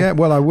you, Lionel? Yeah,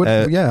 well, I would.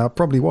 I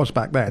probably was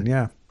back then,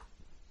 yeah.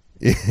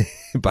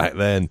 Back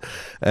then.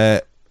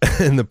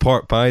 In the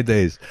pork pie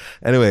days.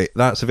 Anyway,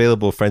 that's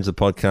available, Friends of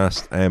the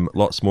Podcast.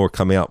 Lots more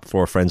coming up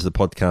for Friends of the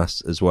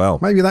Podcast as well.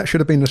 Maybe that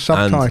should have been the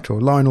subtitle.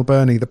 Lionel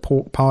Birnie, the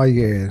pork pie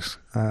years.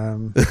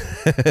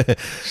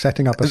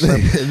 Setting up a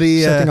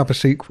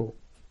sequel.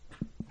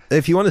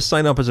 If you want to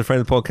sign up as a friend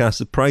of the podcast,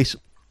 the price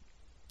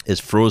is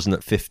frozen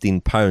at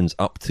 £15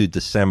 up to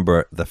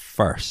December the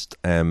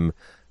 1st.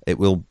 It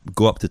will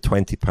go up to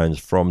 £20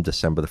 from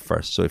December the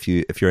 1st. So if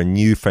you're a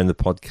new friend of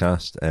the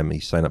podcast,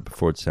 you sign up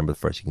before December the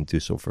 1st, you can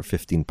do so for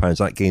 £15.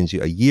 That gains you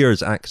a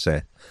year's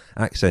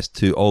access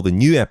to all the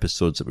new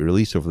episodes that we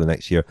release over the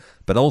next year,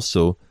 but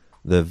also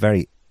the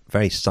very,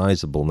 very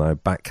sizable now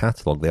back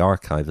catalogue. The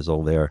archive is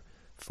all there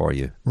for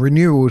you.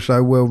 Renewals,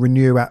 though, will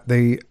renew at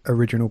the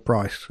original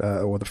price,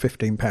 or the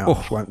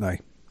 £15, won't they?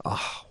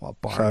 Oh, what a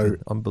bargain. So,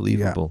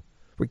 unbelievable.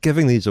 Yeah. We're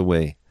giving these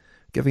away.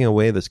 Giving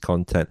away this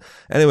content.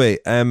 Anyway,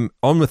 on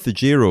with the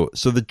Giro.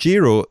 So the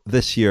Giro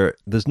this year,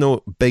 there's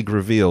no big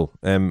reveal.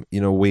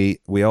 We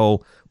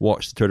all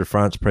watched the Tour de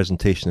France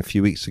presentation a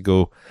few weeks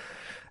ago,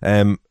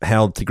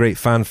 held to great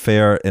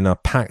fanfare in a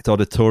packed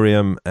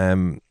auditorium,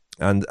 and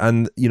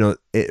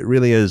it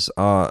really is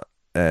a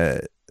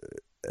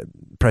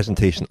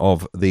presentation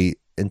of the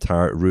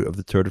entire route of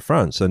the Tour de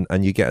France,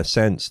 and you get a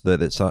sense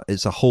that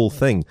it's a whole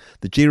thing.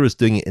 The Giro is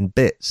doing it in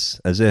bits,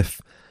 as if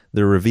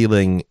they're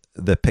revealing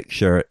the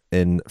picture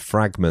in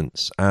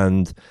fragments,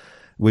 and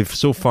we've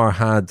so far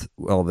had,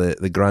 well,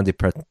 the Grande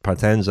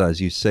Partenza,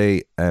 as you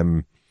say,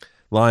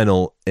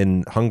 Lionel,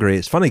 in Hungary.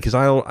 It's funny because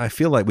I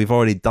feel like we've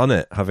already done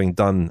it, having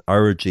done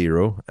our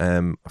Giro.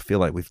 I feel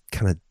like we've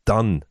kind of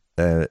done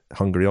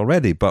Hungary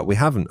already, but we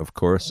haven't, of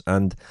course.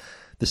 And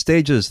the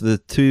stages, the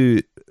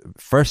two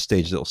first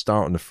stages that will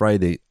start on the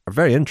Friday, are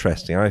very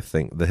interesting, I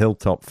think. The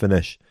hilltop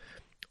finish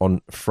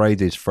on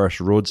Friday's first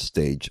road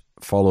stage,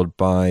 followed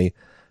by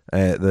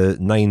the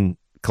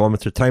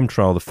 9-kilometer time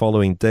trial the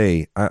following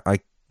day. I'm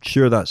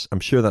sure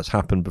that's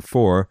happened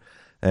before,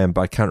 but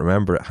I can't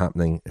remember it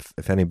happening.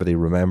 If anybody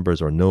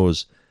remembers or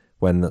knows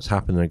when that's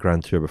happened in a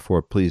Grand Tour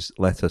before, please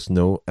let us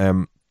know.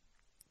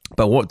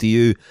 But what do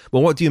you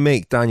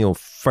make, Daniel,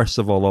 first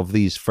of all, of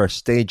these first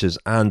stages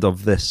and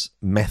of this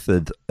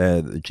method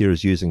that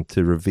Giro's using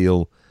to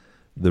reveal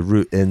the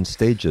route in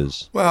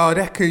stages? Well, I'd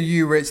echo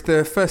you, Rich.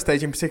 The first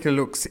stage in particular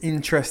looks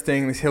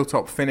interesting, this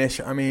hilltop finish.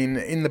 I mean,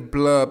 in the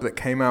blurb that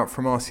came out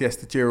from RCS,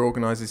 the Giro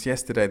organisers,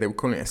 yesterday, they were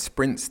calling it a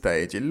sprint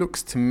stage. It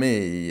looks to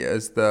me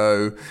as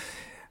though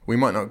we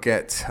might not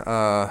get,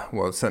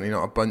 certainly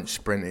not a bunch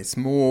sprint. It's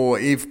more,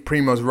 if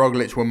Primož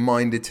Roglič were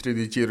minded to do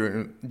the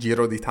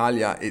Giro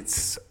d'Italia,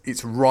 it's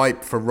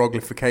ripe for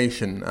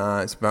Roglification.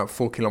 It's about a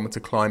 4-kilometre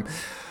climb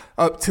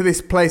up to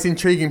this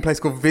intriguing place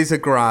called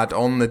Visegrad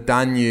on the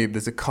Danube.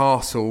 There's a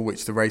castle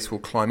which the race will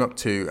climb up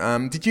to.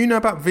 Did you know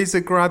about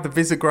Visegrad, the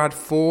Visegrad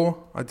 4?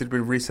 I did a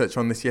bit of research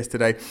on this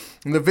yesterday.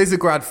 And the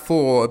Visegrad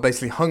 4 are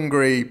basically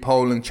Hungary,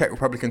 Poland, Czech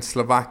Republic and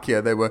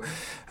Slovakia. They were,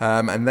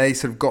 and they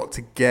sort of got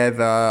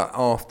together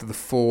after the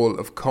fall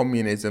of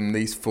communism,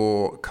 these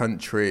 4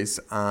 countries,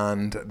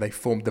 and they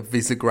formed the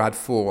Visegrad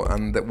 4.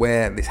 And that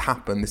where this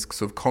happened, this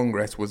sort of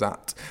congress was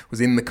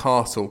in the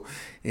castle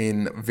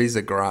in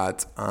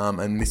Visegrad,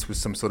 and this was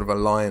some sort of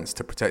alliance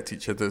to protect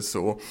each other's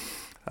or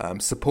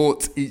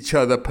support each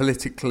other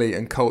politically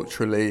and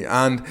culturally.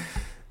 And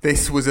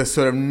this was a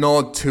sort of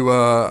nod to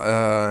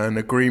an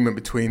agreement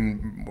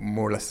between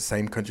more or less the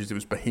same countries. It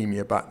was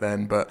Bohemia back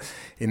then, but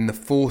in the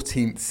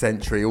 14th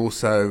century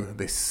also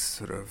this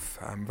sort of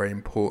very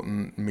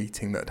important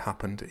meeting that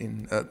happened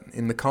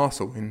in the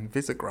castle in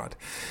Visegrad.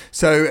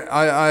 So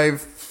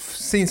I've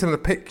seen some of the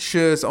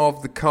pictures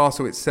of the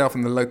castle itself,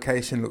 and the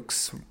location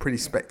looks pretty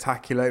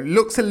spectacular. It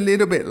looks a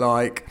little bit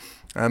like,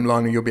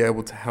 Lionel, you'll be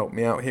able to help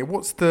me out here.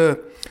 What's the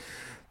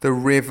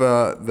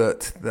river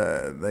that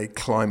they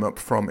climb up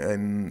from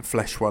in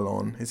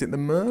Fleș-Wallon? Is it the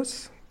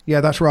Meuse?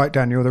 Yeah, that's right,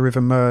 Daniel. The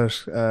River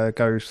Meuse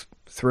goes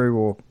through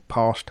or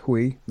past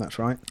Huy. That's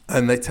right.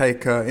 And they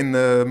take, in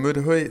the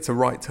Murderhui, it's a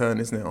right turn,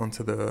 isn't it,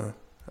 onto the,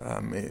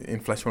 in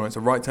Fleș-Wallon, it's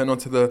a right turn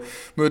onto the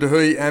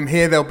Murderhui.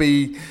 Here they'll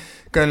be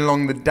going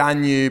along the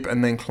Danube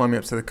and then climbing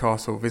up to the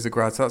castle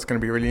Visegrad. So that's going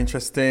to be really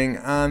interesting.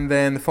 And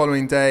then the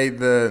following day,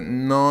 the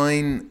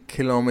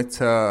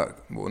 9-kilometre,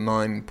 or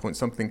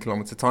 9-point-something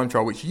kilometre time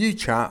trial, which you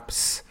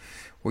chaps,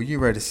 well, you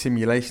rode a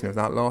simulation of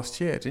that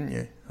last year, didn't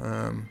you?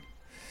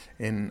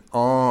 In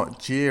our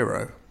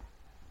Giro.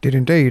 Did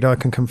indeed. I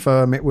can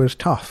confirm it was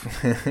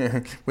tough.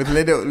 with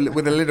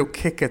a little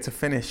kicker to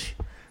finish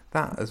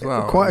that as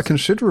well. Quite a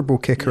considerable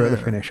kicker at the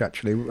finish,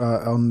 actually,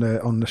 on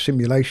the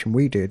simulation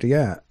we did,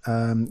 yeah.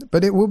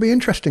 But it will be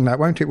interesting, that,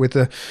 won't it, with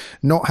the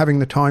not having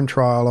the time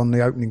trial on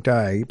the opening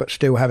day, but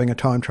still having a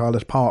time trial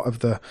as part of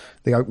the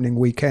opening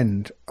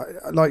weekend.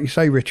 Like you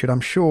say, Richard,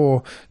 I'm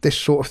sure this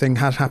sort of thing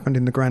has happened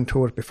in the Grand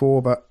Tours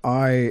before, but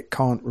I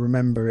can't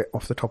remember it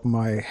off the top of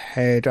my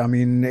head. I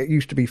mean, it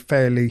used to be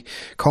fairly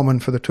common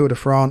for the Tour de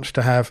France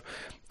to have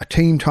a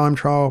team time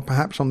trial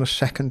perhaps on the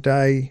second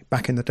day,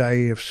 back in the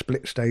day of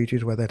split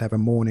stages where they'd have a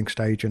morning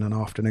stage and an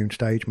afternoon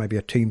stage, maybe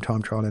a team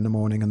time trial in the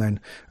morning and then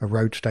a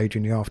road stage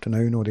in the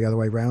afternoon, or the other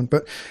way around.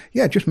 But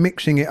yeah, just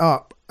mixing it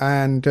up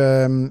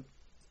and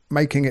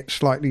making it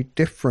slightly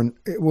different,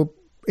 it will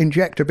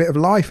inject a bit of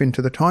life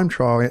into the time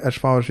trial as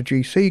far as the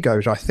GC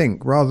goes, I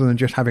think, rather than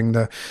just having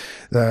the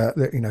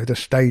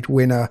stage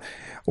winner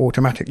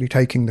automatically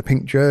taking the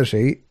pink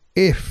jersey.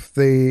 If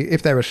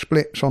there are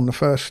splits on the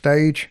first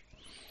stage,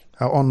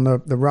 on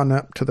the run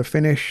up to the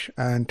finish,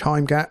 and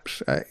time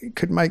gaps, it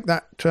could make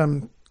that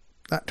time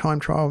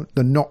trial,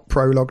 the not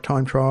prologue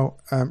time trial,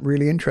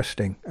 really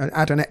interesting and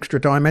add an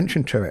extra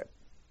dimension to it.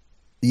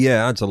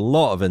 Yeah, adds a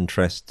lot of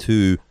interest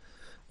to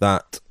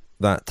that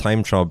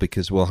time trial,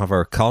 because we'll have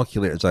our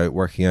calculators out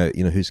working out,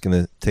 who's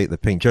going to take the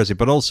pink jersey.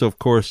 But also, of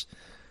course,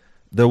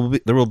 there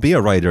will be a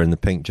rider in the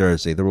pink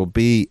jersey. There will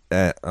be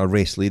a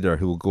race leader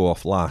who will go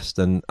off last,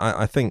 and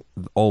I think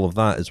all of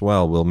that as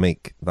well will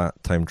make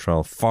that time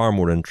trial far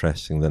more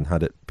interesting than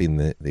had it been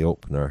the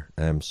opener.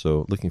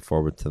 So looking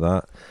forward to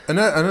that.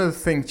 Another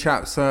thing,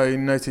 chaps, I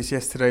noticed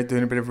yesterday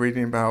doing a bit of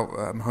reading about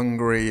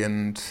Hungary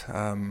and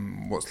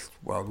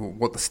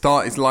what the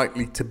start is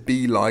likely to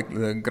be like,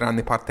 the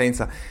Grande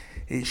Partenza.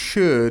 It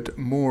should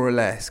more or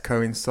less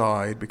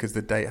coincide, because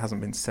the date hasn't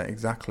been set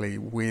exactly,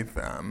 with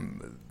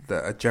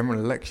a general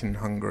election in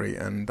Hungary,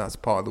 and that's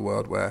part of the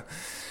world where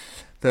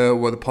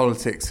the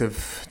politics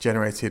have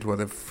generated,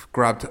 they've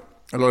grabbed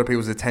a lot of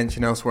people's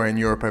attention elsewhere in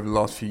Europe over the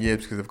last few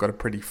years because they've got a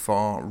pretty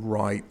far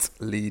right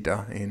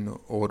leader in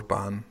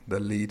Orban, the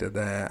leader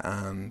there,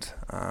 and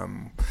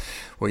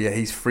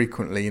he's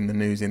frequently in the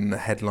news, in the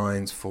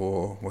headlines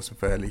for some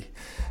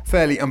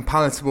fairly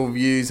unpalatable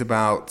views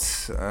about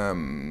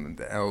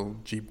the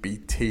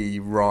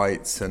LGBT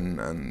rights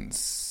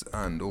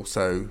and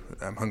also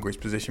Hungary's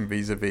position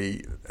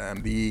vis-a-vis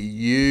the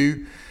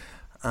EU,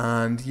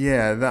 and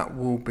that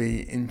will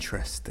be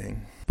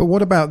interesting. But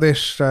what about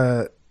this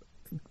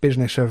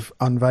business of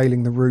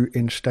unveiling the route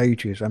in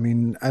stages? I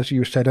mean, as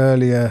you said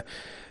earlier,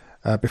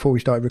 before we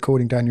started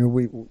recording, Daniel,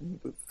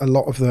 a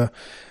lot of the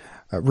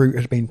route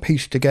has been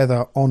pieced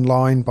together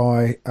online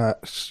by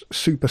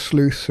super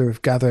sleuths who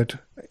have gathered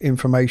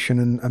information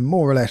and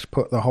more or less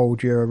put the whole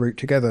Giro route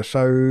together.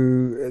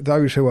 So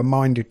those who are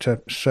minded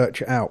to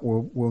search it out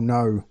will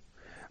know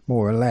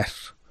more or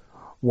less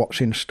what's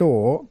in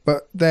store.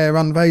 But they're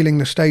unveiling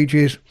the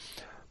stages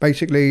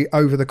basically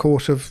over the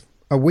course of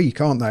a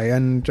week, aren't they?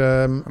 And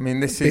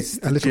this is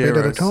a little bit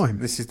at a time.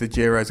 This is the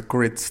Giro's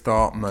grid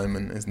start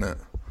moment, isn't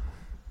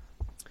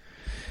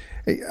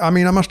it? I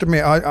mean, I must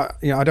admit, I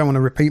don't want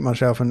to repeat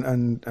myself,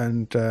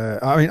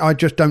 I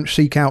just don't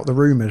seek out the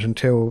rumours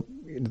until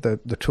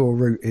the Tour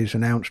route is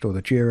announced, or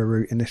the Giro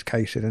route in this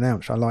case is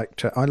announced. I like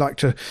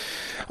to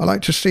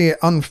see it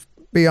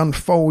be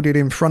unfolded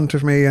in front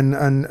of me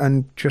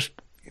and just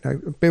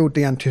build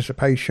the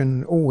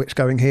anticipation. Oh, it's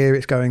going here,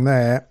 it's going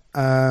there.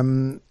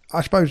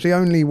 I suppose the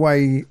only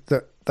way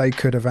that they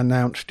could have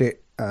announced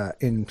it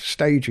in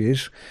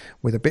stages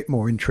with a bit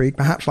more intrigue,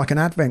 perhaps like an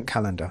advent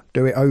calendar,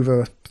 do it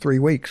over 3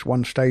 weeks,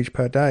 one stage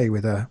per day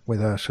with a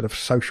sort of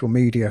social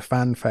media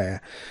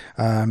fanfare,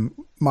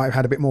 might have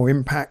had a bit more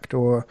impact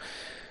or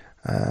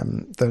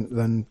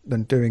than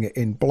doing it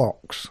in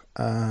blocks.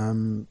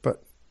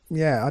 But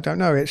I don't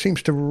know. It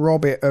seems to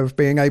rob it of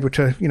being able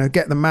to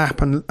get the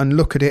map and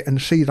look at it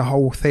and see the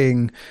whole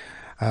thing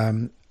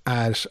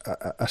as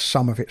a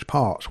sum of its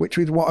parts, which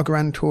is what a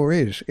Grand Tour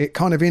is. It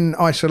kind of in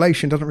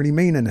isolation doesn't really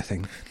mean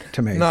anything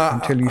to me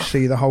until you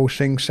see the whole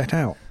thing set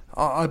out.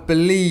 I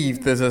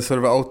believe there's a sort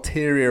of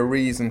ulterior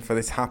reason for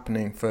this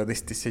happening, for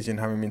this decision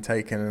having been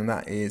taken, and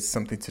that is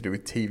something to do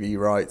with TV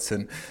rights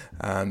and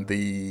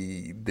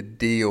the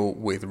deal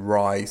with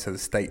RAI, so the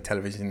state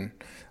television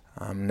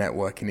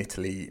network in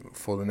Italy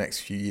for the next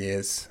few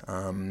years,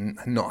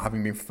 not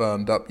having been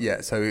firmed up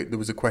yet. So there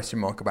was a question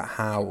mark about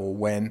how or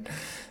when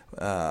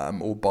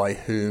or by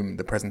whom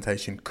the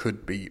presentation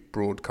could be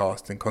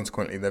broadcast, and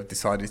consequently they've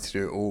decided to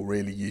do it all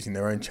really using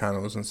their own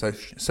channels and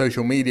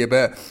social media.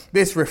 But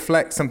this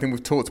reflects something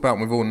we've talked about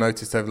and we've all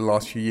noticed over the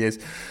last few years,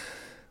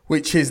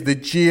 which is the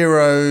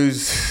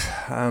Giro's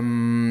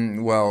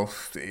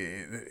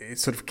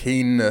it's sort of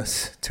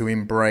keenness to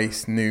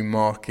embrace new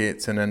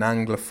markets and an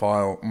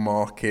Anglophile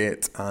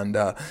market, and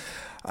a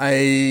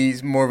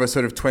more of a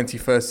sort of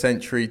 21st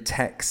century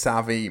tech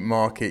savvy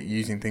market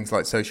using things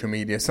like social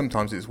media.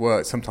 Sometimes it's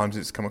worked, sometimes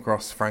it's come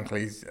across,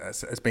 frankly,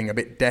 as being a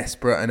bit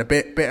desperate and a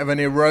bit of an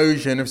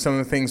erosion of some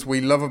of the things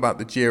we love about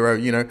the Giro.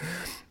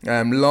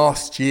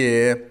 Last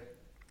year,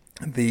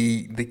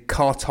 the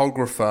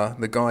cartographer,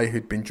 the guy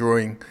who'd been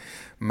drawing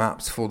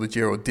maps for the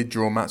Giro, did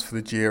draw maps for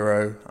the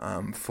Giro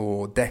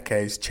for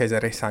decades,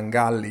 Cesare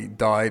Sangalli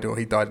died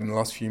in the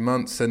last few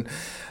months, and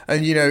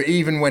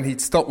even when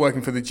he'd stopped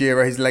working for the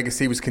Giro, his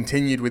legacy was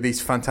continued with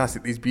these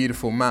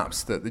beautiful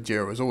maps that the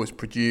Giro has always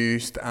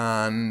produced,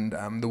 and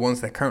the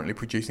ones they're currently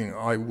producing,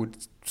 I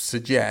would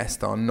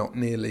suggest, are not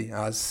nearly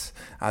as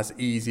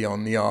easy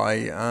on the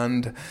eye.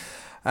 And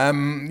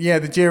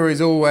the Giro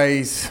is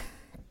always,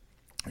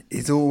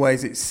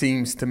 it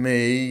seems to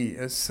me,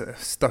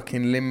 stuck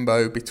in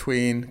limbo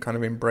between kind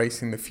of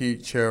embracing the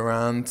future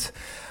and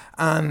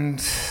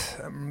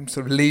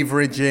sort of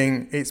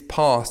leveraging its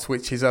past,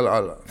 which is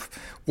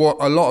what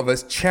a lot of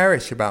us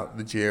cherish about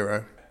the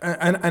Giro.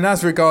 And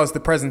as regards the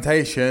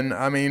presentation,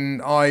 I mean,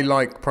 I,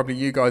 like probably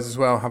you guys as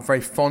well, have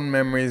very fond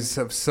memories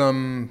of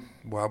some,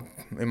 well,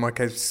 in my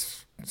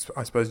case,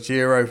 I suppose,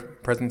 Giro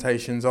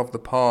presentations of the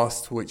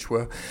past, which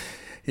were,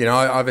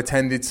 I've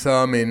attended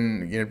some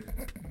in,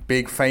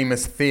 big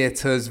famous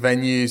theatres,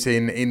 venues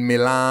in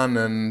Milan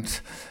and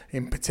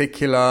in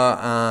particular,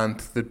 and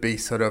there'd be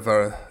sort of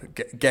a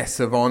guest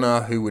of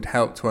honour who would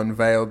help to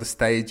unveil the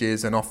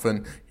stages, and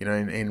often,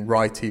 in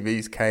RAI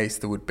TV's case,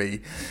 there would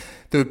be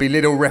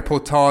little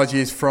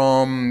reportages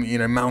from,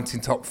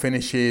 mountaintop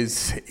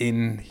finishes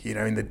in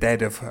the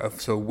dead of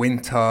sort of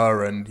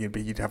winter, and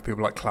you'd have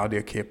people like Claudio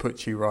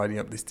Chiappucci riding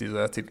up this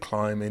deserted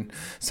climb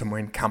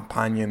somewhere in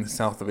Campania in the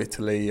south of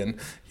Italy, and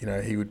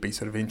he would be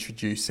sort of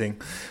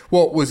introducing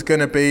what was going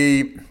to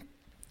be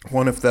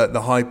one of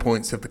the high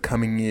points of the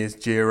coming year's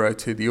Giro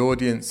to the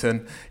audience.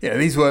 And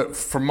these were,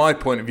 from my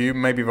point of view,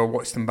 maybe if I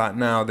watched them back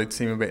now they'd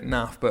seem a bit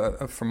naff,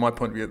 but from my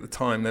point of view at the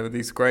time, they were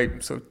these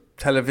great sort of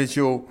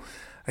televisual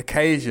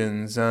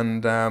occasions.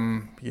 And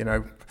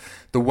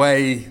the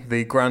way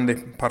the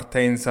Grande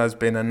Partenza has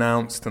been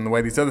announced and the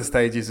way these other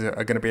stages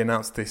are going to be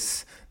announced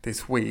this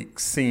week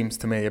seems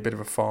to me a bit of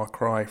a far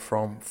cry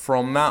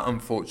from that,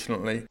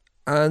 unfortunately.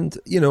 And,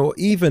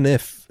 even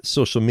if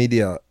social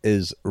media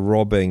is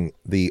robbing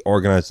the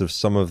organisers of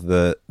some of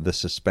the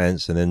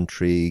suspense and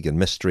intrigue and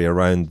mystery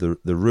around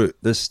the route,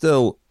 there's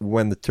still,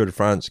 when the Tour de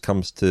France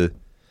comes to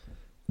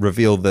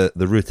reveal the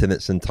route in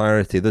its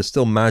entirety, there's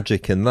still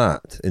magic in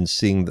that, in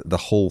seeing the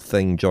whole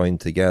thing joined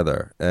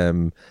together.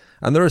 And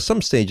there are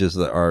some stages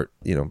that are,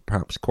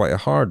 perhaps quite a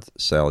hard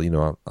sell,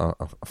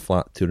 a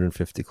flat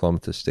 250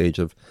 kilometre stage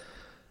of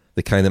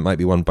the kind that might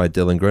be won by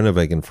Dylan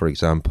Groenewegen, for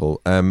example.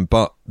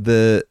 But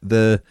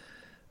the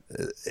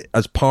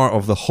as part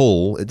of the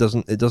whole, it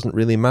doesn't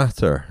really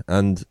matter,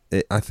 and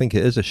I think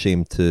it is a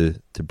shame to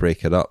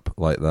break it up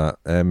like that.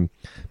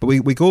 But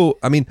we go.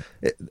 I mean,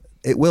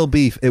 it will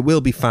be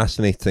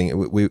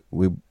fascinating.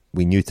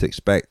 We knew to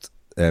expect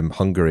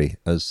Hungary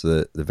as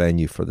the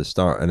venue for the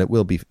start, and it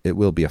will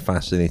be a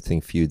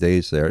fascinating few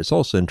days there. It's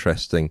also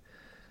interesting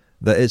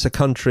that it's a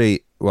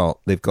country.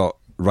 Well, they've got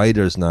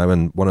riders now,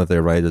 and one of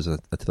their riders,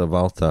 Attila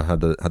Valter,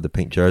 had the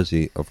pink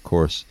jersey, of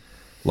course,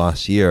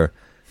 last year.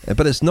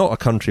 But it's not a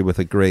country with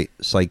a great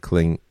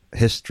cycling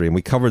history, and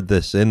we covered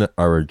this in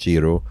our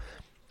Giro.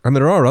 And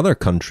there are other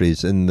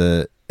countries in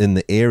the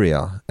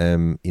area,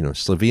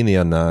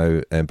 Slovenia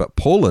now, but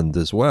Poland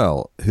as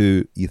well,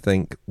 who you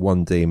think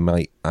one day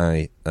might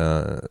eye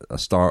a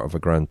start of a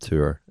Grand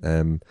Tour.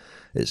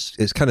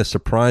 It's kind of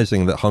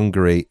surprising that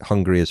Hungary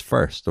is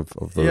first of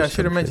those. Yeah, I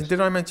should have mentioned.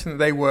 Did I mention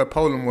that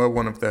Poland were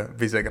one of the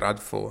Visegrad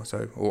Four,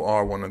 or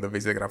are one of the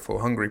Visegrad Four: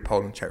 Hungary,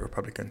 Poland, Czech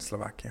Republic, and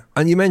Slovakia.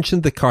 And you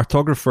mentioned the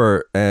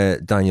cartographer,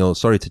 Daniel.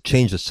 Sorry to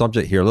change the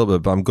subject here a little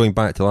bit, but I'm going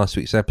back to last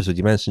week's episode.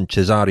 You mentioned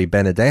Cesare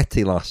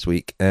Benedetti last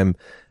week,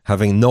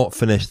 having not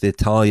finished the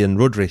Italian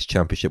Road Race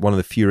Championship, one of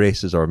the few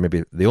races, or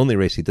maybe the only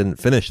race he didn't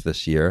finish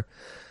this year.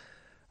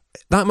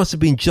 That must have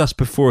been just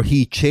before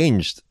he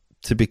changed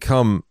to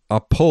become a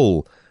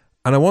Pole.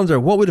 And I wonder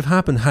what would have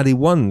happened had he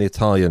won the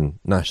Italian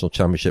National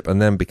Championship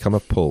and then become a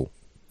Pole.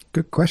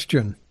 Good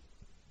question.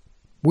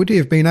 Would he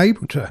have been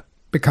able to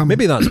become...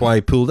 Maybe that's why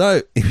he pulled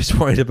out. He was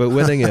worried about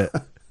winning it.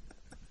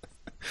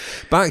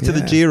 Back to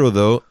the Giro,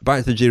 though.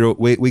 Back to the Giro.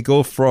 We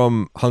go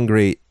from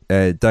Hungary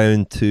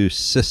down to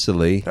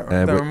Sicily.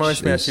 That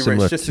reminds me, actually,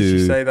 Rich, just as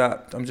you say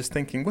that, I'm just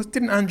thinking,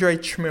 didn't Andrei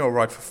Chmil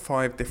ride for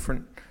 5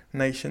 different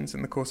nations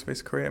in the course of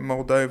his career?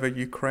 Moldova,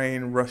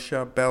 Ukraine,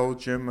 Russia,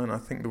 Belgium, and I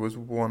think there was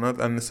one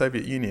other, and the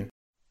Soviet Union.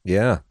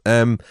 Yeah.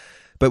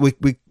 But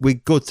we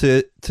go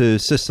to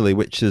Sicily,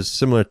 which is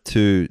similar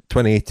to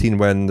 2018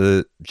 when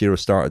the Giro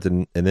started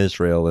in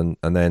Israel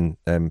and then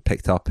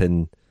picked up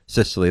in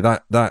Sicily.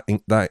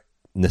 That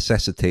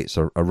necessitates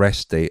a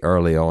rest day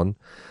early on,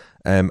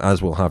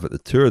 as we'll have at the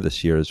Tour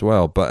this year as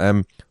well.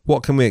 But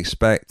what can we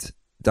expect,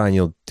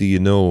 Daniel, do you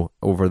know,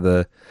 over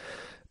the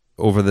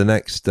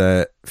next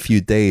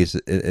few days,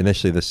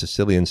 initially the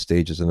Sicilian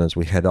stages and as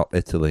we head up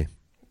Italy?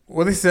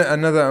 Well, this is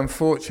another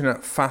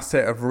unfortunate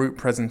facet of route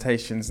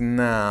presentations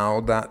now,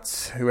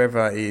 that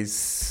whoever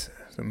is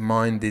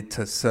minded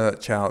to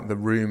search out the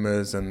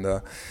rumours and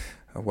there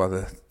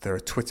are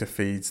Twitter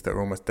feeds that are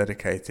almost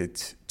dedicated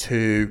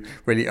to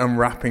really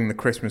unwrapping the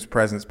Christmas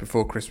presents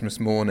before Christmas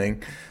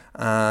morning.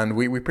 And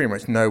we pretty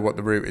much know what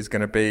the route is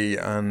going to be.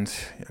 And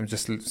I'm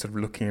just sort of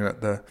looking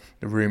at the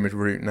rumoured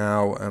route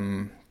now.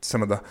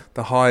 Some of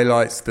the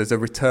highlights: there's a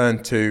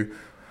return to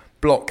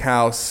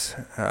Blockhouse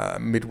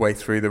midway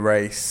through the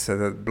race. So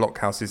the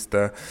Blockhouse is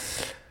the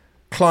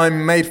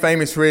climb made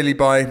famous really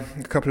by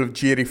a couple of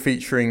Giri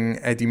featuring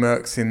Eddie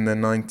Merckx in the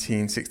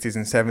 1960s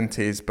and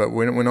 70s. But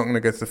we're not going to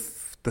go to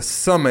the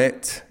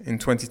summit in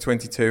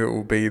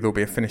 2022. There'll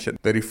be a finish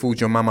at the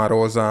Rifugio Mama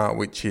Rosa,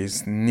 which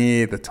is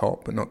near the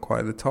top but not quite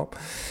at the top.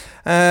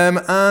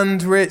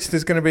 And Rich,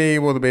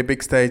 there'll be a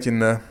big stage in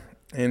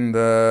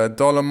the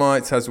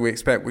Dolomites, as we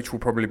expect, which will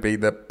probably be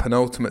the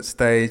penultimate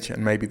stage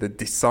and maybe the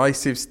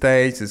decisive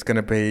stage. There's going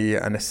to be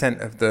an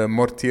ascent of the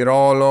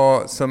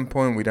Mortirolo at some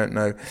point. We don't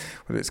know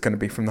whether it's going to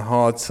be from the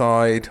hard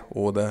side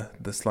or the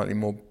slightly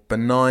more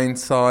benign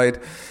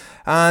side.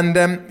 And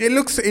it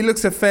looks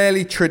a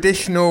fairly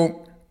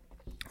traditional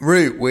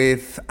route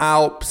with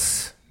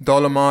Alps,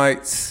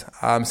 Dolomites,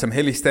 some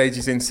hilly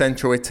stages in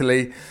central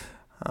Italy,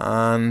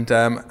 and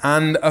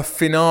a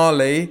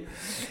finale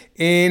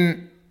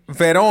in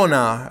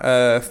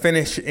Verona,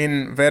 finish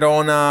in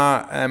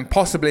Verona,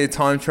 possibly a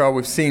time trial.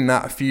 We've seen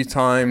that a few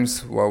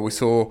times. Well, we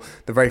saw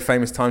the very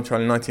famous time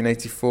trial in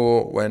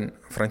 1984 when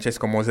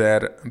Francesco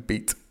Moser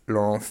beat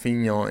Laurent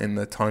Fignon in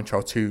the time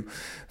trial to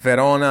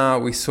Verona.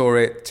 We saw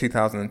it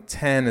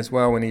 2010 as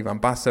well when Ivan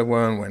Basso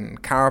won, when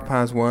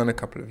Carapaz won a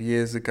couple of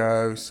years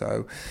ago.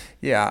 So,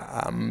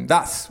 yeah,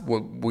 that's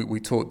what we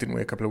talked, didn't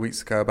we, a couple of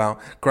weeks ago about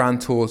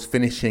Grand Tours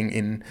finishing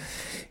in,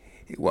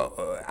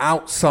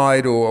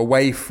 outside or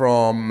away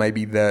from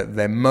maybe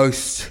their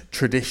most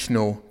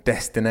traditional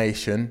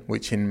destination,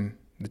 which in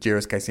the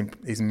Giro's case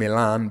is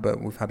Milan, but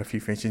we've had a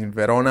few finishes in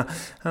Verona,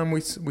 and we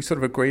sort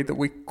of agreed that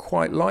we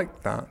quite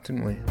liked that,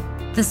 didn't we?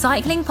 The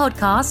Cycling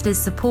Podcast is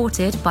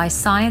supported by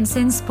Science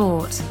in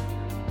Sport.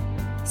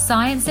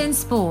 Science in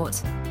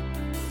Sport.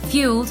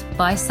 Fueled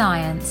by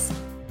science.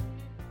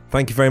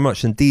 Thank you very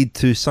much indeed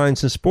to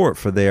Science and Sport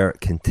for their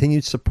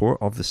continued support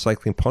of the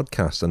Cycling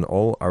Podcast and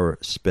all our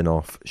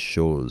spin-off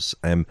shows.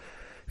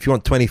 If you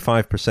want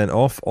 25%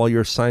 off all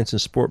your Science and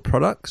Sport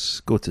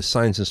products, go to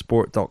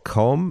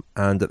scienceandsport.com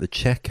and at the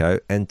checkout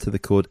enter the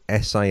code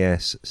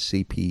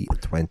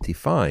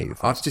SISCP25.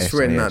 I've just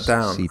written that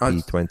down.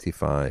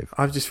 CP25.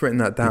 I've just written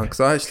that down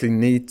because I actually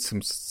need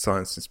some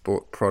Science and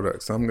Sport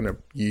products. I'm going to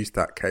use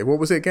that code. What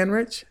was it again,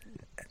 Rich?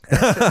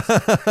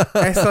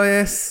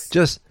 SIS?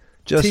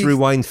 Just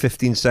rewind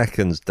 15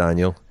 seconds,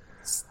 Daniel,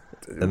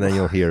 and then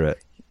you'll hear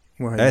it.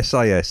 Wait.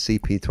 SIS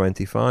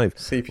CP25.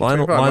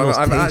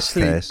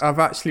 CP25. I've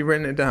actually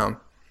written it down.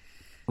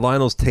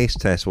 Lionel's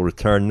taste test will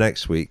return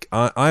next week.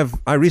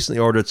 I recently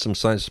ordered some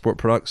Science and Sport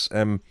products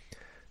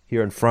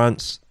here in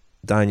France,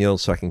 Daniel,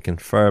 so I can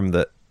confirm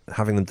that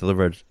having them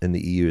delivered in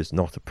the EU is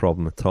not a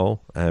problem at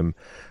all. And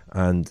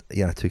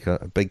yeah, I took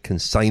a big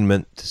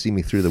consignment to see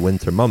me through the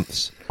winter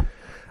months.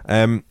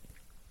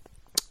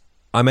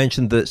 I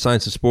mentioned that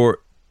Science and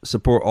Sport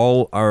support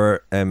all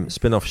our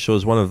spin-off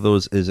shows. One of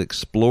those is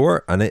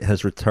Explore, and it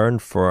has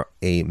returned for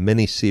a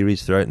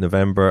mini-series throughout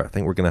November. I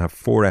think we're going to have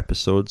 4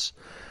 episodes.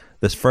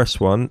 This first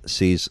one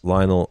sees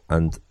Lionel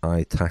and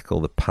I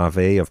tackle the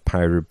pavé of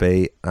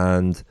Paris-Roubaix,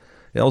 and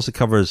it also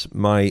covers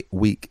my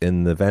week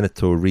in the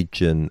Veneto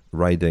region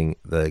riding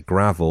the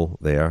gravel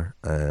there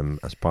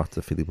as part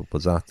of Filippo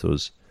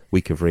Pozzato's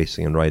week of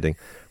racing and riding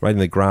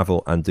the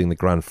gravel and doing the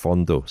Gran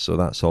Fondo. So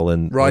that's all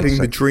in... Riding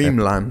the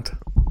Dreamland.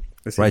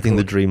 Riding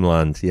the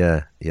Dreamland,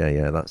 yeah.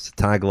 That's the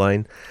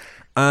tagline.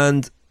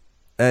 And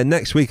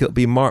next week it'll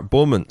be Mark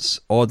Beaumont's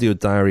audio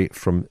diary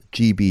from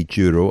GB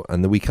Duro,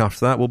 and the week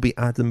after that will be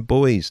Adam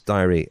Bowie's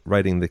diary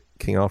riding the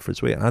King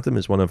Alfred's Way. Adam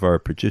is one of our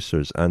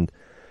producers, and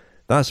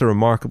that's a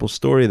remarkable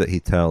story that he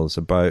tells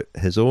about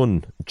his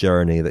own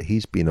journey that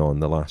he's been on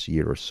the last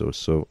year or so.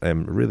 So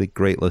really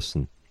great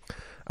listen.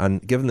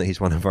 And given that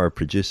he's one of our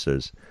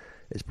producers,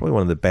 it's probably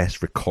one of the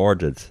best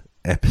recorded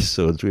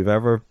episodes we've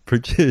ever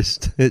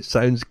produced. It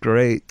sounds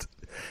great.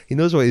 He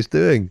knows what he's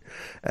doing.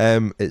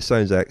 It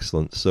sounds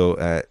excellent.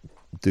 So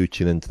do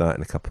tune into that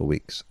in a couple of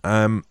weeks.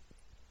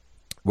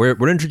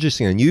 We're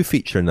introducing a new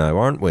feature now,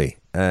 aren't we?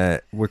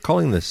 We're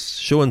calling this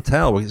Show and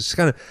Tell. This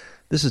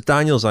is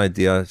Daniel's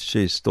idea.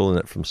 She's stolen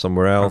it from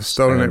somewhere else. I've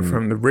stolen it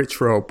from the Rich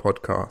Roll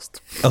podcast.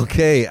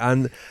 Okay,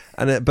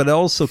 but it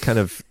also kind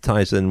of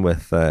ties in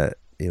with the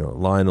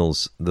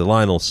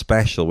Lionel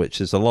special,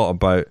 which is a lot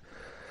about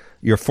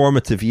your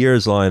formative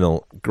years,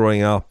 Lionel,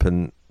 growing up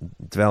and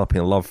developing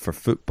a love for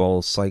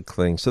football,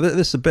 cycling. So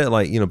this is a bit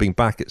like, being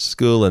back at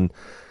school and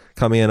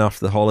coming in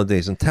after the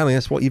holidays and telling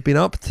us what you've been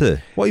up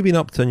to. What have you been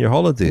up to on your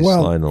holidays,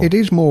 Lionel? Well, it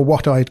is more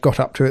what I'd got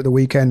up to at the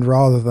weekend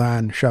rather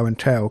than show and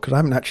tell, because I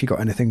haven't actually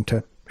got anything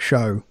to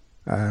show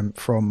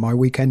from my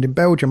weekend in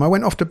Belgium. I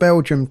went off to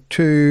Belgium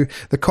to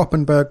the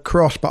Koppenberg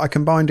Cross, but I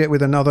combined it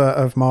with another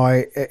of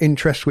my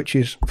interests, which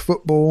is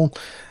football.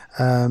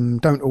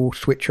 Don't all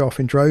switch off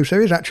in droves.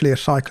 There is actually a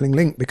cycling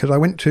link because I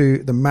went to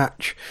the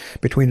match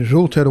between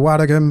Zulte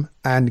Waregem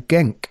and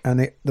Genk,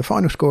 and the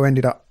final score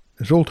ended up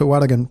Zulte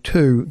Waregem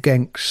 2,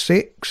 Genk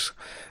 6.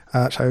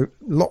 So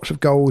lots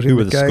of goals in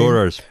the game. Who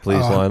were the scorers,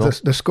 please, Lionel?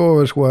 The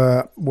scorers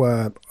were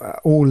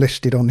all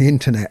listed on the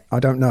internet. I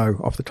don't know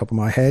off the top of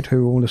my head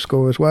who all the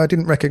scorers were. I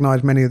didn't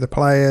recognise many of the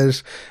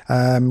players.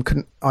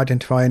 Couldn't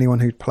identify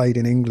anyone who'd played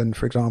in England,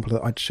 for example,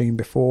 that I'd seen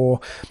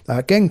before.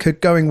 Genk are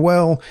going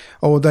well,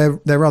 or they're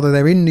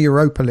in the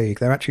Europa League.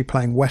 They're actually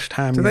playing West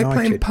Ham United. Do they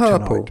play in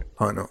purple?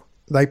 Tonight.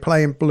 They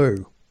play in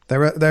blue.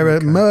 They're a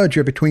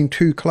merger between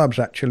two clubs,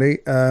 actually.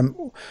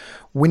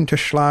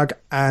 Winterslag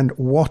and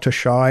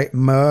Waterschei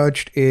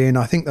merged in,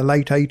 I think, the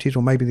late 80s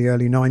or maybe the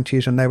early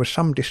 90s, and there was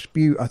some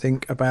dispute, I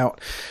think, about...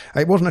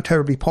 It wasn't a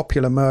terribly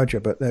popular merger,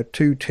 but there are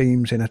two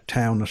teams in a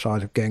town the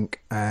size of Genk,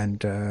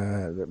 and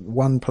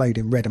one played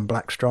in red and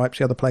black stripes,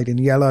 the other played in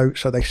yellow,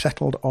 so they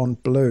settled on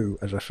blue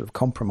as a sort of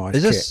compromise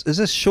kit. Is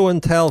this show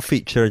and tell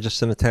feature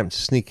just an attempt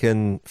to sneak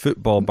in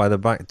football by the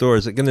back door?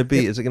 Is it going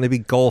to be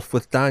golf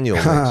with Daniel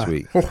next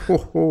week?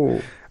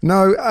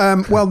 No,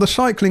 well, the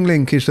cycling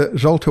link is that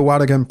Zulte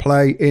Waregem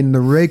play in the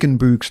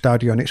Regenboog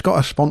Stadion. It's got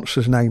a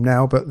sponsor's name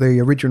now, but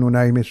the original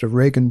name is the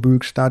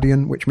Regenboog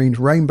Stadion, which means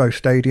Rainbow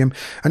Stadium,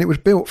 and it was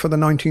built for the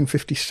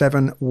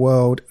 1957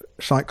 World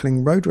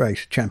Cycling Road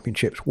Race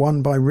Championships,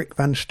 won by Rick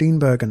van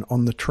Steenbergen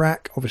on the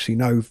track. Obviously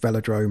no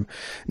velodrome,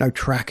 no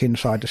track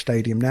inside the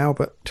stadium now,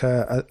 but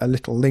a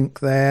little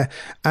link there.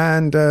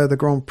 And the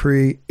Grand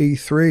Prix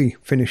E3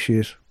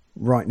 finishes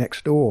right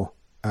next door,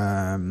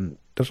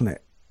 doesn't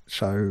it?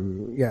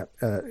 So, yeah,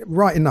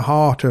 right in the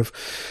heart of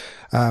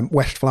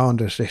West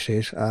Flanders, this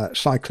is.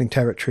 Cycling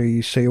territory,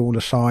 you see all the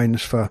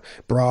signs for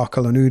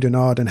Brakel and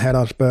Oudenaarde and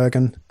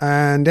Gerardsbergen.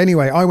 And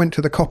anyway, I went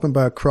to the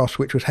Koppenberg Cross,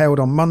 which was held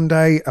on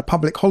Monday, a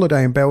public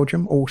holiday in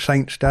Belgium, All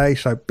Saints' Day,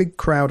 so big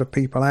crowd of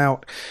people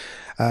out.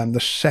 the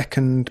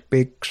second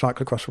big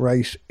cyclocross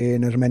race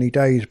in as many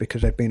days,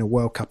 because there'd been a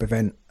World Cup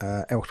event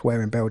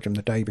elsewhere in Belgium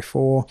the day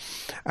before.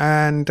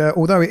 And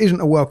although it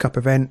isn't a World Cup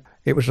event,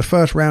 it was the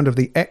first round of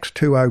the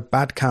X2O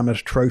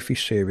Badkamers Trophy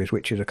Series,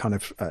 which is a kind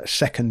of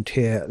second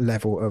tier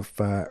level of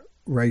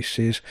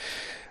races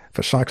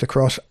for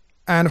cyclocross.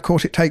 And of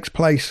course it takes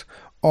place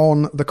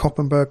on the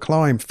Koppenberg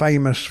climb,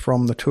 famous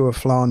from the Tour of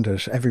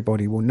Flanders.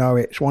 Everybody will know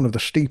it. It's one of the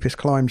steepest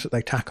climbs that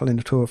they tackle in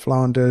the Tour of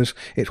Flanders.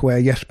 It's where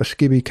Jesper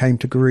Skibby came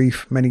to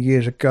grief many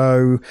years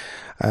ago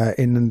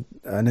in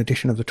an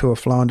edition of the Tour of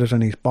Flanders,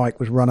 and his bike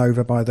was run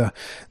over by the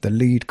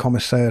lead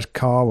commissaire's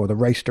car, or the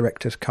race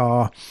director's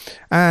car.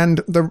 And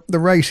the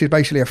race is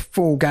basically a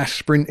full gas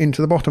sprint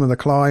into the bottom of the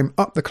climb,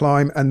 up the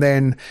climb, and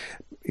then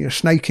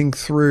snaking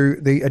through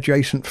the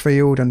adjacent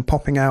field and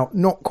popping out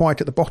not quite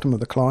at the bottom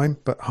of the climb,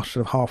 but sort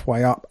of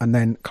halfway up, and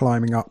then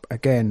climbing up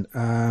again.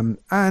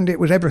 And it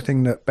was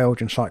everything that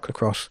Belgian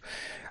cyclocross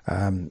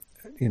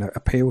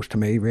appeals to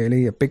me,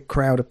 really. A big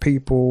crowd of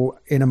people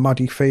in a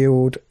muddy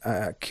field,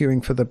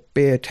 queuing for the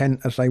beer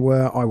tent as they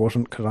were. I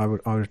wasn't, because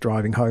I was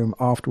driving home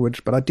afterwards,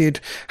 but I did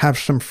have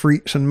some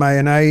frites and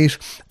mayonnaise.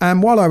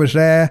 And while I was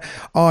there,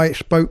 I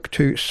spoke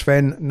to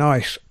Sven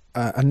Nys,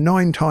 a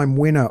 9-time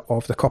winner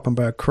of the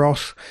Koppenberg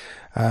Cross.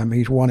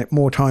 He's won it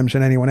more times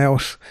than anyone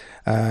else.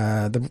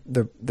 The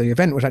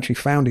event was actually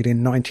founded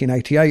in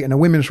 1988, and a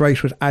women's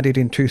race was added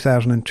in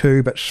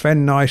 2002. But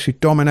Sven Nys, who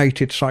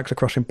dominated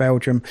cyclocross in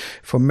Belgium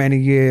for many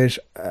years,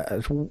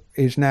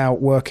 is now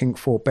working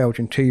for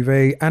Belgian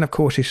TV. And of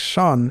course, his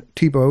son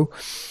Thibaut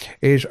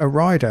is a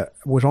rider,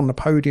 was on the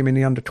podium in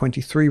the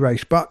under-23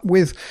 race. But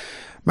with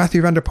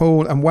Mathieu van der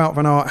Poel and Wout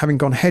van Aert having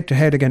gone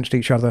head-to-head against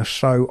each other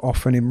so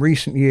often in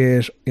recent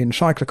years in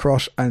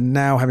cyclocross, and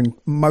now having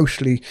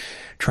mostly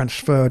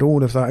transferred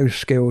all of those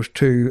skills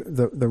to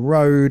the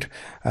road,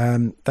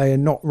 they are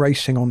not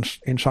racing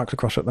in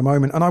cyclocross at the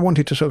moment. And I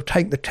wanted to sort of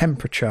take the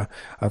temperature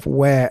of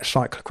where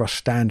cyclocross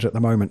stands at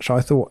the moment. So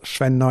I thought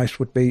Sven Nys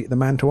would be the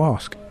man to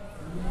ask.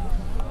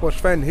 Well,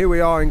 Sven, here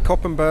we are in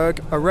Koppenberg,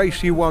 a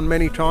race you won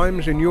many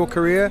times in your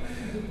career,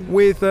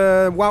 with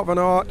Wout van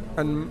Aert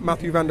and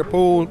Mathieu van der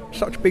Poel,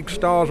 such big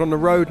stars on the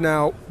road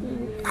now.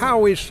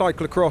 How is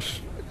cyclocross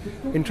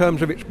in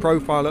terms of its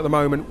profile at the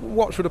moment?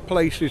 What sort of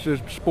place is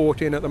the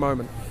sport in at the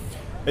moment?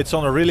 It's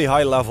on a really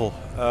high level,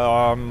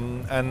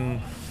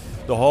 and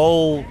the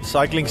whole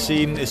cycling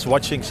scene is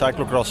watching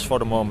cyclocross for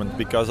the moment,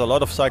 because a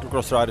lot of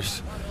cyclocross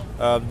riders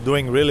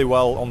doing really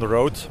well on the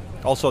road,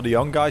 also the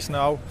young guys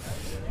now.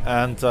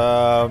 And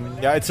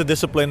it's a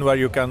discipline where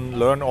you can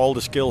learn all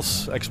the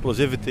skills,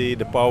 explosivity,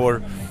 the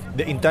power,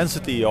 the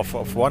intensity of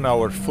 1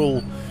 hour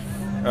full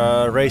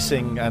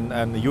racing,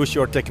 and use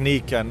your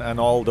technique and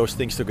all those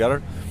things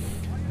together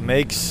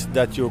makes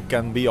that you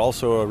can be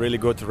also a really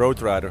good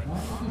road rider.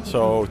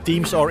 So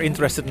teams are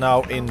interested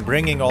now in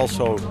bringing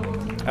also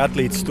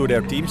athletes to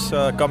their teams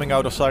coming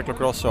out of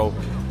cyclocross. So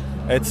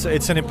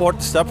it's an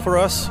important step for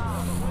us,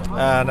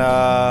 and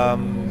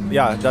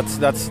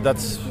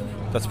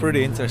that's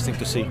pretty interesting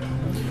to see.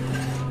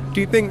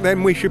 Do you think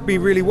then we should be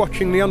really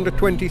watching the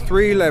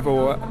under-23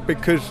 level,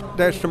 because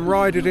there's some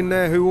riders in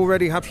there who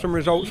already have some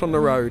results on the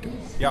road?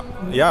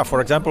 Yeah.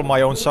 For example,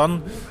 my own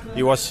son,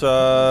 he was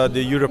the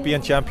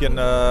European champion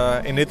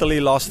in Italy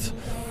last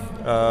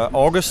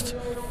August.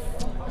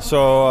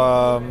 So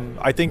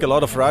I think a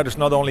lot of riders,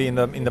 not only in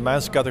the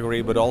men's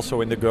category but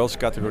also in the girls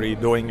category,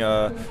 doing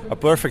a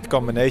perfect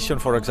combination.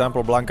 For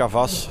example, Blanca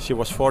Vaz, she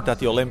was fourth at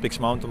the Olympics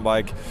mountain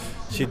bike.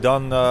 She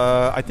done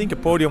I think a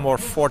podium or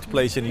fourth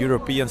place in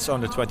Europeans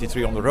under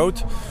 23 on the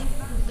road.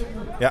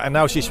 Yeah, and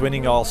now she's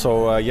winning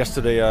also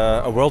yesterday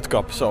a World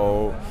Cup.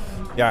 So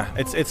yeah,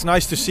 it's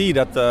nice to see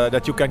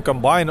that you can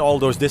combine all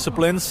those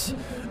disciplines.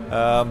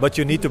 But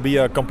you need to be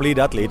a complete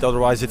athlete,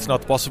 otherwise it's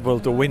not possible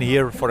to win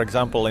here, for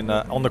example,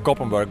 on the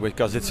Koppenberg,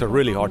 because it's a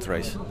really hard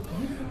race.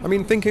 I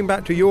mean, thinking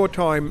back to your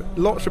time,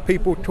 lots of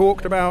people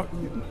talked about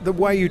the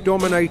way you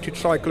dominated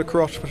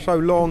cyclocross for so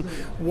long.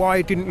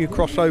 Why didn't you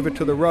cross over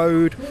to the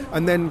road?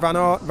 And then Van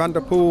Aert, Van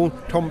der Poel,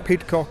 Tom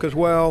Pidcock as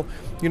well,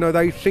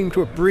 they seem to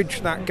have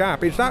bridged that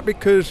gap. Is that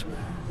because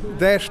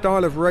their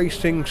style of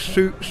racing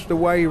suits the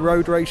way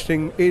road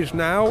racing is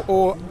now,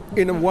 or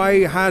in a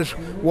way has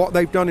what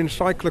they've done in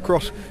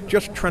cyclocross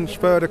just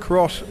transferred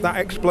across, that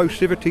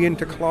explosivity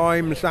into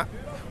climbs, that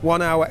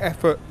 1 hour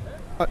effort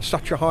at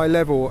such a high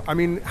level? I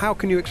mean, how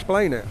can you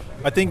explain it?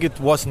 I think it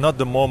was not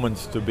the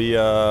moment to be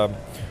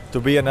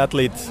an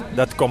athlete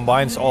that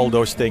combines all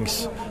those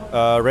things.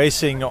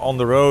 Racing on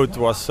the road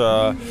was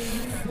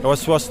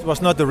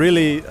not the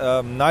really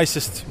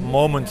nicest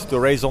moment to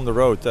race on the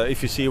road.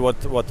 If you see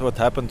what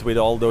happened with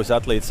all those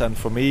athletes, and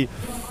for me,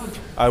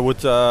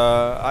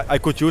 I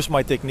could use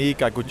my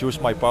technique, I could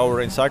use my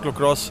power in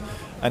cyclocross,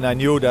 and I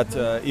knew that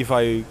if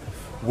I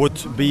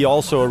would be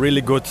also a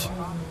really good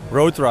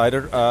road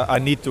rider, I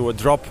need to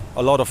drop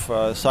a lot of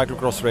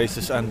cyclocross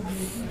races. And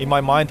in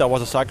my mind, I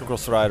was a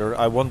cyclocross rider.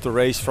 I want to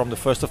race from the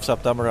 1st of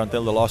September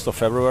until the last of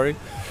February.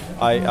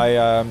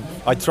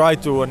 I try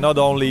to not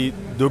only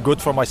do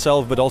good for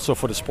myself, but also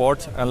for the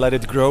sport and let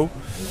it grow.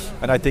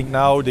 And I think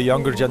now the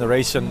younger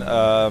generation,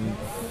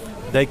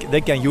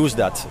 they can use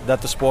that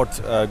the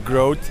sport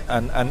growth,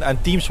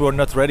 and teams were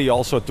not ready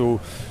also to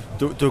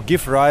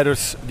give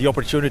riders the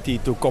opportunity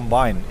to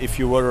combine. If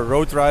you were a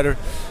road rider,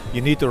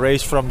 you need to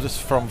race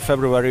from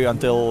February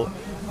until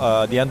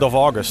the end of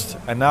August.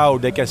 And now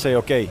they can say,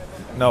 okay,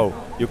 no,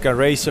 you can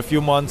race a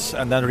few months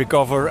and then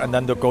recover and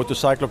then go to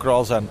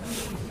cyclocross, and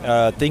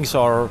things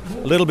are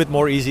a little bit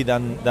more easy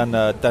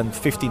than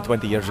 15,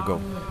 20 years ago.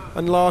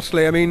 And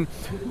lastly, I mean,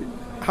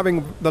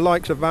 having the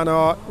likes of Van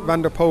Aert,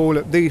 Van der Poel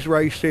at these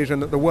races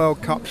and at the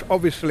World Cups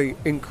obviously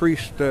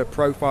increased the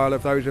profile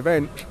of those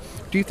events.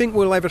 Do you think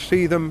we'll ever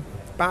see them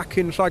back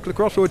in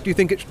cyclocross, or do you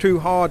think it's too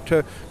hard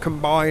to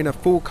combine a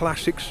full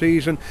classic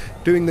season,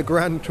 doing the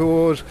Grand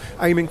Tours,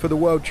 aiming for the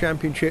World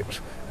Championships,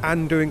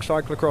 and doing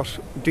cyclocross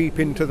deep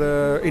into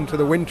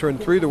the winter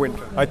and through the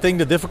winter? I think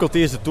the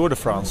difficulty is the Tour de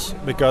France,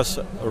 because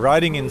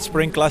riding in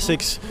Spring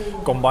Classics,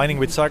 combining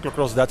with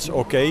cyclocross, that's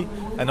okay,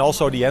 and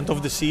also the end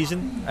of the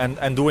season,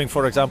 and doing,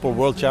 for example,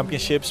 World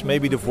Championships,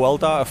 maybe the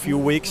Vuelta, a few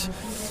weeks.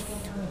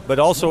 But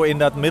also in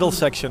that middle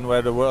section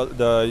where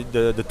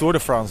the Tour de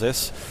France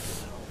is,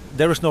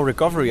 there is no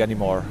recovery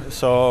anymore.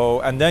 So,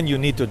 and then you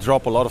need to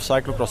drop a lot of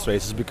cyclocross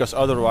races, because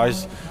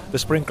otherwise the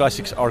Spring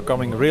Classics are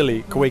coming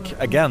really quick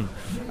again,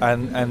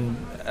 and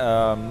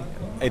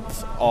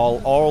it's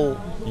all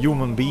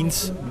human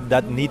beings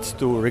that need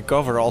to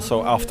recover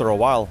also after a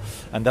while,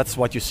 and that's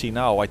what you see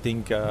now. I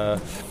think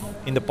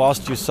in the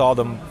past you saw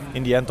them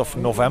in the end of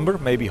November,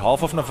 maybe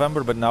half of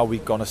November, but now we're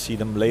gonna see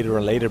them later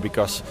and later,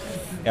 because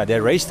they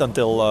raced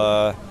until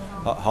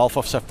half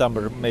of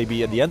September,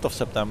 maybe at the end of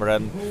September,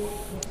 and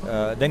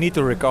they need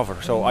to recover.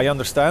 So I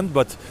understand,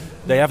 but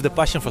they have the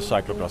passion for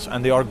cyclocross,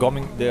 and they are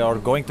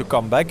going to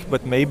come back,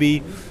 but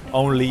maybe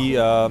only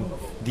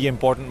the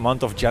important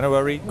month of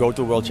January, go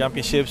to World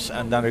Championships,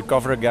 and then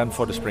recover again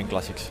for the Spring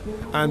Classics.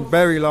 And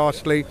very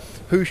lastly,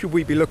 who should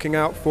we be looking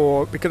out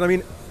for? Because I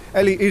mean,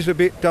 Eli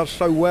Iserbyt does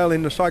so well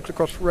in the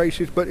cyclocross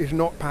races, but is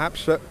not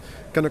perhaps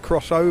going to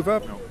cross over.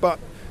 No. But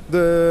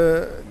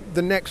the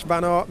next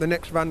Van Aert, the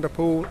next Van der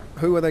Poel,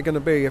 who are they going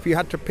to be? If you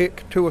had to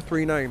pick 2 or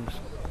 3 names.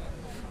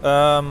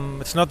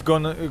 It's not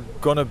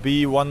gonna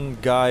be one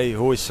guy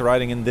who is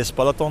riding in this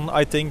peloton.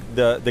 I think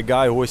the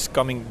guy who is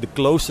coming the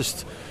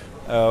closest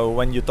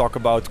when you talk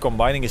about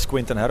combining is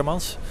Quinten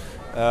Hermans.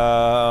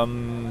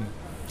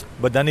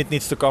 But then it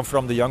needs to come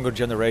from the younger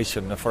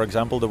generation. For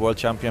example, the world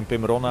champion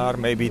Pim Ronhaar,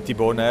 maybe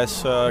Thibaut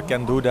Nys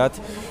can do that.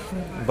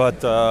 But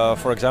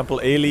for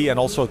example, Eli and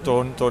also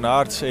Toon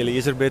Aerts, Eli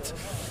Iserbyt,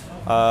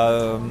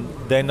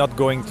 they're not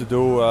going to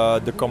do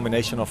the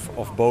combination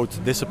of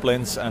both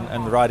disciplines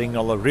and riding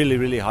on a really,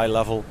 really high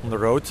level on the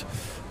road.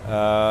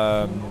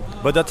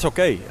 But that's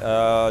okay.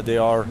 They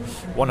are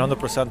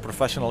 100%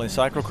 professional in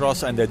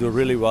cyclocross, and they do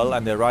really well,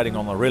 and they're riding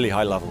on a really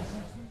high level.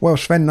 Well,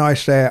 Sven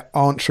Nys there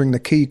answering the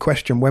key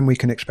question when we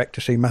can expect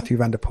to see Mathieu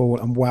van der Poel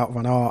and Wout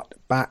van Aert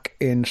back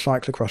in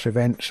cyclocross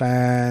events,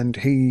 and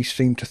he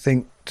seemed to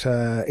think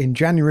in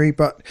January,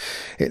 but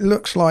it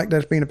looks like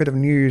there's been a bit of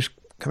news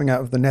coming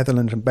out of the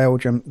Netherlands and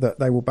Belgium that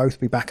they will both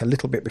be back a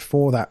little bit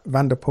before that.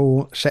 Van der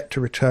Poel set to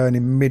return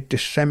in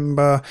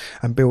mid-December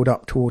and build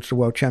up towards the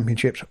World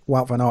Championships.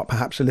 Wout van Aert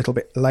perhaps a little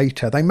bit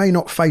later. They may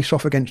not face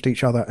off against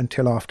each other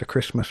until after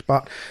Christmas,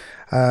 but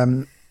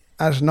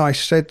as Nys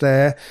said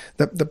there,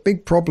 the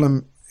big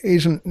problem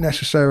isn't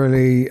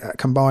necessarily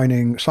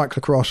combining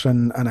cyclocross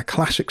and a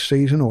classic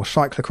season, or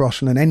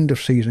cyclocross and an end of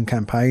season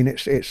campaign.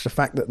 It's the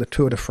fact that the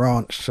Tour de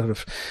France sort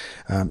of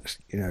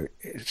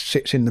it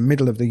sits in the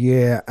middle of the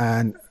year,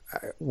 and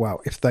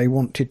well, if they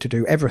wanted to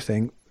do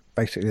everything,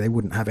 basically they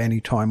wouldn't have any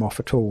time off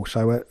at all.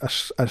 So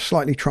a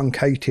slightly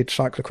truncated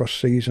cyclocross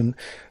season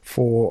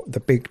for the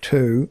big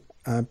two,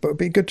 but it'd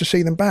be good to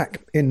see them back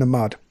in the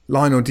mud.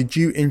 Lionel, did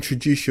you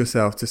introduce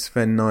yourself to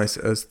Sven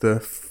Nys as the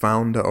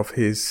founder of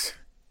his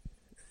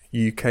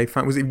UK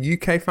fan? Was it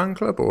UK fan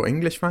club or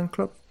English fan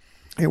club?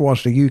 It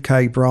was the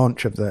UK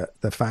branch of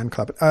the fan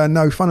club.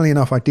 No, funnily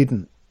enough, I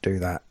didn't do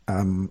that.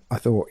 I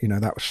thought,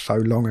 that was so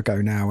long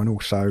ago now, and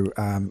also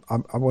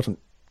I wasn't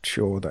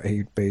sure that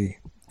he'd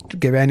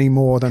give any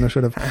more than a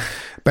sort of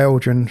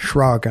Belgian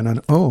shrug and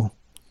an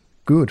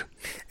good.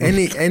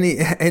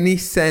 Any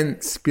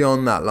sense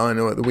beyond that,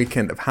 Lionel, at the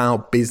weekend of how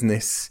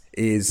business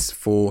is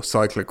for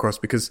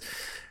cyclocross? Because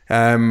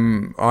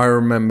I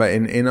remember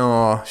in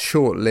our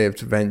short-lived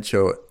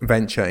venture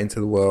into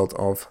the world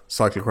of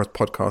cyclocross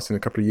podcasting a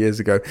couple of years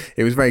ago,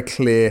 it was very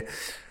clear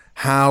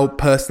how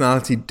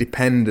personality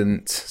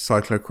dependent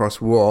cyclocross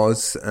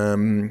was,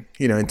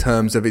 in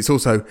terms of, it's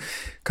also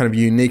kind of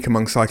unique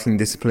among cycling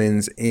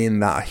disciplines in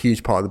that a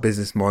huge part of the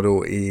business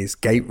model is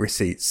gate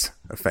receipts,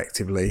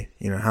 effectively.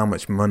 How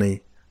much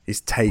money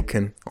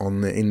taken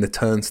in the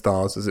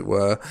turnstiles, as it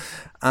were.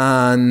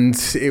 And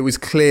it was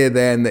clear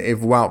then that if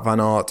Wout van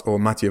Aert or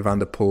Mathieu van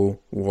der Poel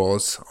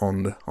was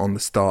on the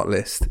start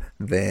list,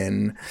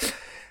 then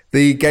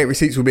the gate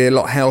receipts would be a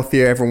lot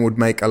healthier. Everyone would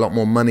make a lot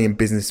more money, and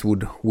business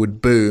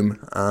would boom.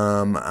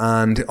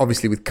 And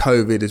obviously, with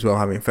COVID as well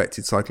having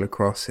affected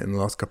cyclocross in the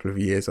last couple of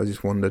years, I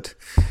just wondered,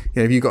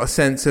 have you got a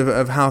sense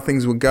of how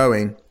things were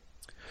going?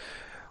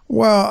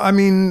 Well, I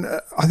mean,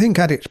 I think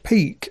at its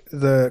peak,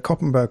 the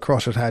Koppenberg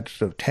Cross has had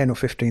sort of 10 or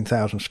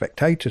 15,000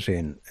 spectators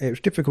in. It was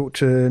difficult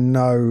to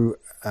know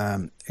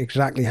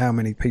exactly how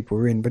many people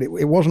were in, but it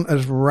wasn't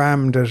as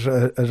rammed as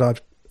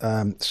I've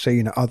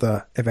seen at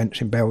other events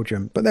in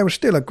Belgium. But there was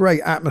still a great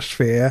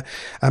atmosphere.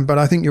 But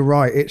I think you're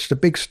right. It's the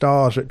big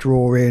stars that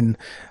draw in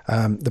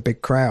the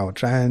big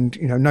crowds. And,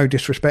 no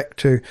disrespect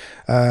to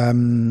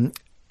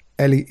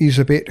Eli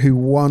Iserbyt, who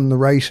won the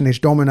race and is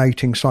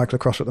dominating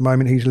cyclocross at the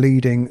moment. He's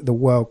leading the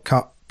World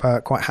Cup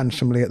quite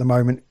handsomely at the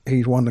moment.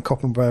 He's won the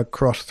Koppenberg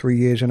Cross 3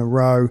 years in a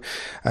row.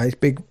 His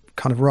big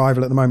kind of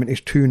rival at the moment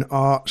is Toon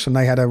Arts, and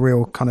they had a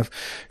real kind of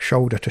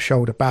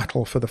shoulder-to-shoulder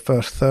battle for the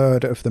first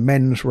third of the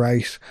men's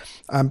race.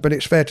 But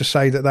it's fair to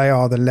say that they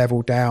are the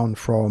level down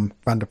from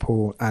Van der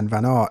Poel and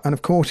Van Aert. And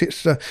of course,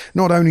 it's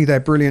not only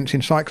their brilliance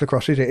in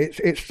cyclocross, is it?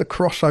 It's the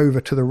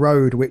crossover to the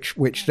road,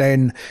 which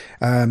then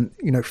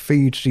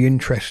feeds the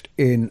interest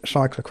in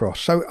cyclocross.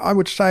 So I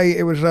would say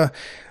it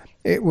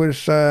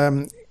was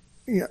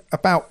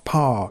about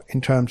par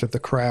in terms of the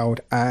crowd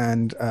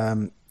and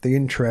the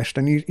interest.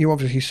 And you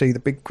obviously see the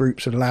big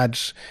groups of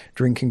lads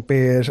drinking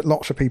beers,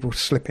 lots of people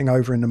slipping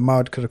over in the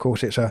mud because, of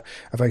course, it's a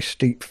very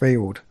steep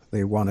field,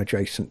 the one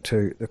adjacent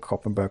to the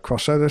Koppenberg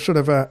Cross. So there's sort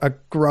of a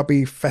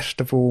grubby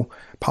festival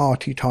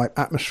party type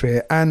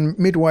atmosphere. And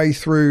midway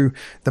through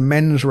the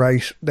men's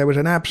race, there was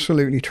an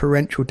absolutely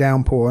torrential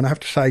downpour. And I have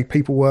to say,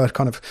 people were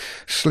kind of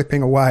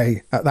slipping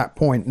away at that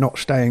point, not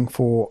staying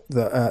for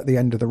the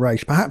end of the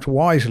race, perhaps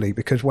wisely,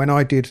 because when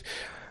I did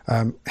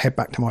head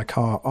back to my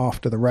car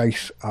after the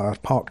race, I was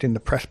parked in the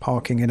press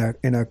parking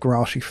in a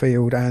grassy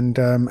field and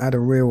had a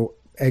real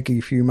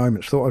eggy few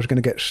moments. Thought I was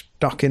going to get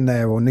stuck in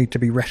there or need to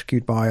be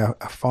rescued by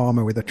a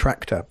farmer with a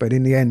tractor. But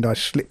in the end, I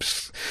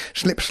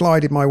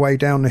slided my way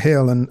down the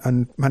hill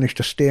and managed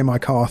to steer my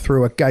car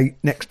through a gate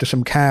next to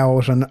some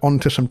cows and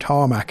onto some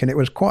tarmac. And it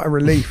was quite a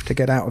relief to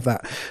get out of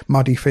that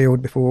muddy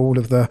field before all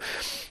of the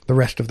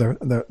rest of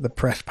the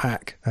press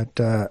pack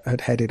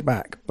had headed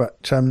back.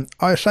 But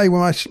I say,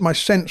 well, my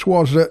sense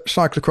was that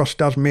cyclocross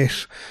does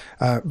miss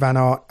Van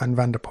Aert and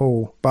Van der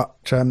Poel, but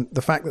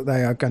the fact that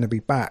they are going to be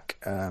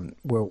back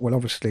will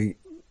obviously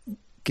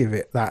give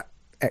it that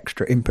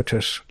extra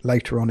impetus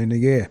later on in the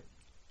year.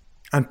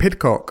 And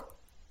Pidcock.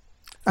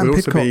 And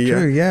Pidcock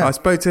too, yeah. I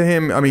spoke to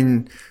him, I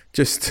mean,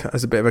 just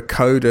as a bit of a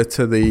coda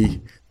to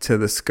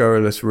the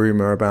scurrilous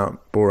rumour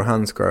about Bora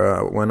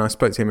Hansgrohe. When I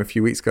spoke to him a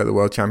few weeks ago at the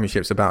World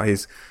Championships about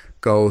his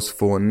goals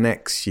for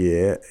next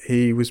year,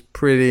 he was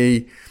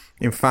pretty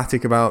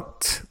emphatic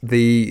about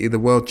the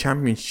World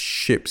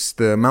Championships,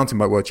 the mountain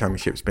bike World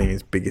Championships being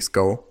his biggest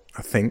goal.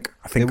 I think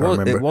I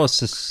remember.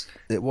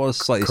 It was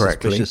slightly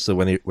suspicious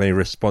when he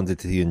responded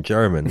to you in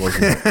German,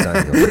 wasn't it,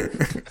 Daniel?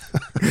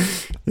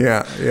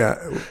 Yeah.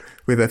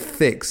 With a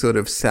thick sort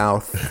of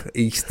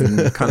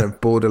southeastern kind of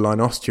borderline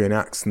Austrian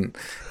accent.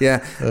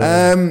 Yeah.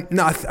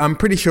 I'm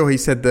pretty sure he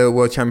said the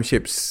World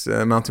Championships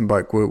mountain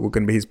bike were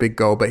going to be his big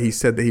goal, but he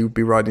said that he would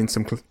be riding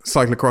some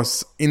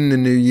cyclocross in the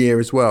new year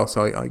as well.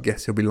 So I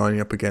guess he'll be lining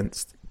up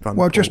against Van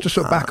der Poel. Just to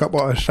sort of back up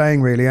what I was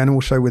saying, really, and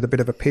also with a bit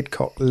of a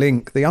Pidcock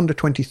link, the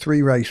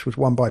under-23 race was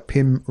won by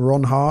Pim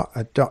Ronhaar,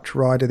 a Dutch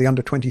rider, the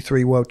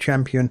under-23 world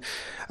champion.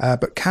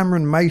 But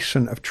Cameron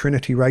Mason of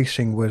Trinity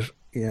Racing was...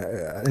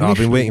 I've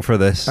been waiting for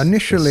this.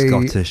 Initially,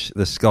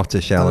 the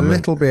Scottish element. A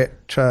little bit.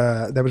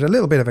 There was a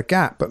little bit of a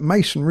gap, but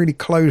Mason really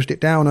closed it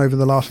down over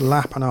the last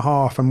lap and a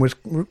half, and was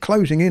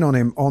closing in on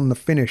him on the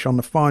finish, on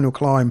the final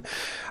climb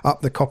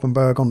up the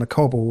Koppenberg on the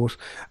cobbles.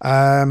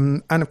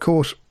 And of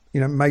course,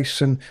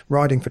 Mason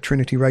riding for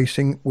Trinity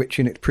Racing, which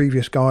in its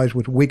previous guise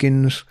was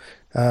Wiggins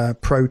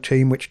pro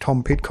team, which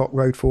Tom Pidcock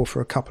rode for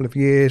a couple of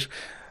years.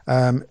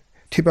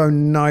 Thibaut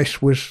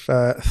Nice was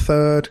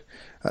third.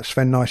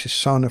 Sven Nice's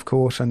son, of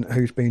course, and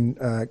who's been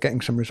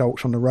getting some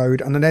results on the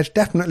road. And there's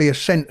definitely a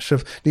sense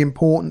of the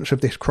importance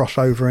of this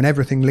crossover and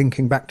everything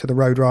linking back to the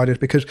road riders,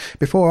 because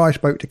before I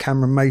spoke to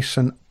Cameron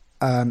Mason,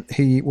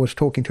 he was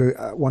talking to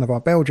one of our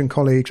Belgian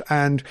colleagues,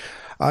 and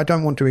I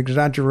don't want to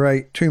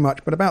exaggerate too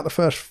much, but about the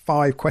first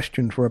 5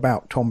 questions were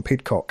about Tom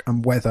Pidcock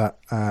and whether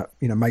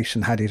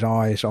Mason had his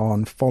eyes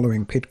on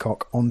following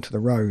Pidcock onto the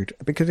road,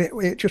 because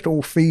it just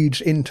all feeds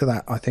into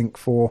that, I think,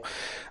 for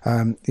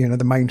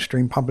the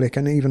mainstream public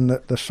and even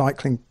the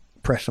cycling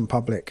press and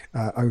public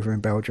over in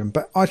Belgium.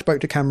 But I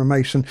spoke to Cameron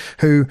Mason,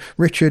 who,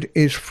 Richard,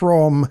 is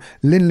from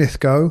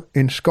Linlithgow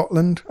in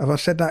Scotland. Have I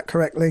said that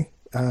correctly?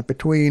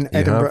 Between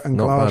Edinburgh and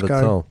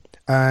Glasgow,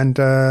 and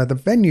the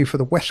venue for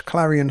the West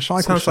Clarion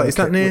Cycle Circuit.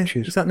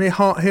 Is that near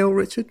Hart Hill,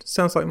 Richard?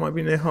 Sounds like it might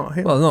be near Hart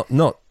Hill.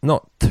 Well,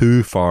 not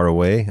too far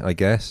away, I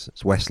guess.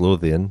 It's West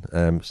Lothian.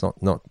 It's not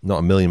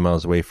a million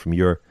miles away from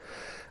your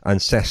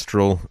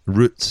ancestral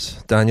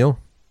roots, Daniel.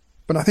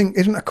 But I think,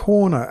 isn't a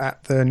corner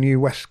at the new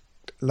West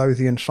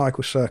Lothian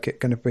cycle circuit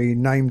going to be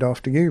named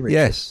after you, Richard?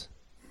 Yes.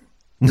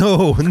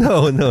 No.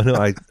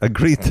 I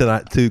agreed to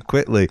that too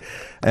quickly.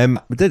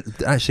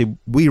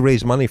 We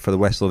raised money for the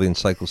West Lothian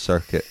cycle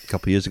circuit a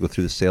couple of years ago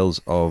through the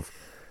sales of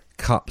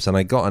cups, and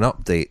I got an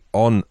update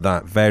on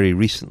that very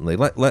recently.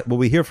 Will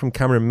we hear from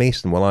Cameron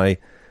Mason while I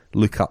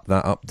look up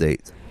that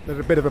update? There's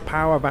a bit of a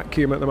power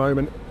vacuum at the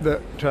moment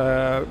that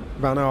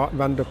Van Aert,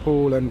 Van der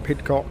Poel and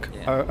Pidcock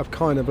have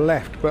kind of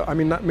left. But I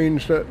mean, that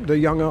means that the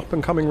young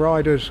up-and-coming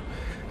riders,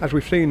 as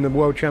we've seen the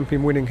world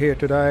champion winning here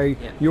today,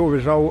 your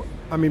result,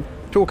 I mean,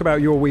 talk about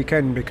your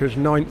weekend, because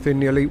 9th in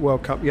the Elite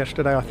World Cup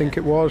yesterday, I think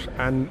it was,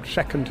 and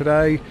 2nd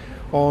today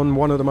on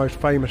one of the most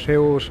famous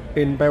hills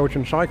in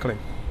Belgian cycling.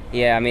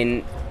 Yeah, I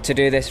mean, to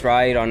do this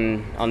ride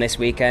on this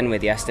weekend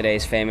with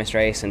yesterday's famous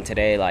race and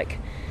today,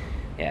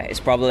 it's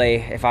probably,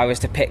 if I was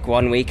to pick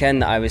one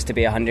weekend that I was to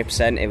be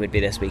 100%, it would be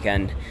this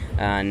weekend.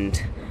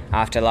 And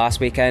after last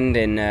weekend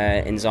in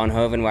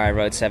Zonhoven, where I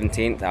rode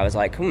 17th, I was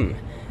like,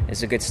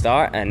 it's a good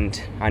start,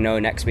 and I know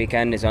next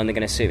weekend is only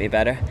going to suit me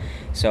better.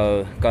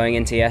 So going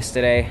into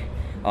yesterday,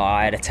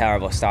 I had a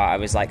terrible start. I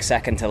was like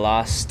second to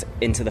last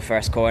into the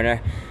first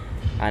corner,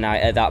 and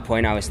at that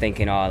point I was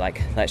thinking,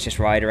 let's just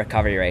ride a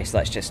recovery race.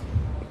 Let's just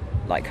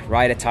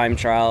ride a time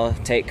trial,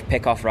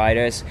 pick off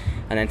riders,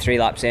 and then 3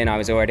 laps in I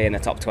was already in the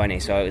top 20.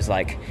 So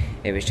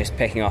it was just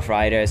picking off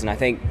riders, and I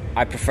think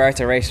I prefer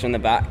to race from the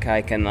back.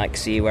 I can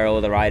see where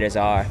all the riders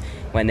are.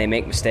 When they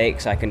make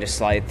mistakes, I can just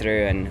slide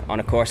through, and on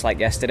a course like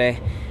yesterday,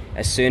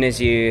 as soon as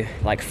you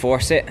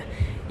force it,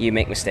 you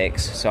make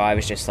mistakes. So I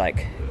was just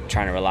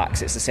trying to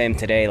relax. It's the same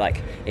today.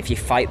 If you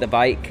fight the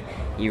bike,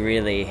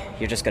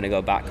 you're just going to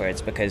go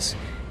backwards, because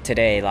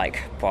today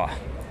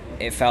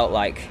it felt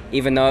like,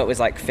 even though it was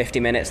 50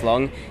 minutes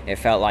long, it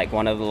felt like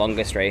one of the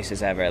longest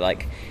races ever.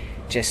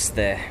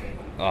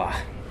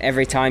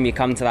 Every time you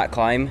come to that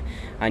climb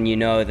and you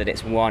know that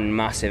it's one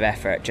massive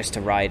effort just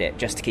to ride it,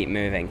 just to keep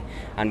moving.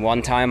 And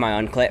one time I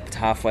unclipped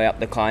halfway up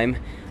the climb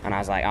and I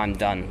was like, I'm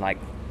done. I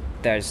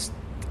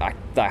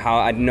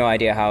had no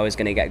idea how I was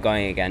going to get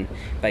going again.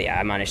 But yeah,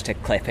 I managed to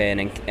clip in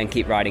and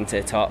keep riding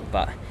to the top.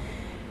 But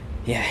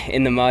yeah,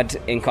 in the mud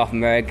in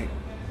Koppenberg,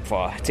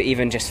 to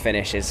even just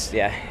finish is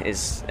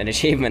an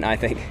achievement, I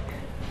think.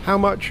 How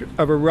much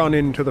of a run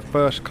into the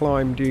first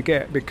climb do you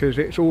get? Because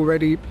it's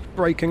already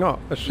breaking up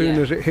as soon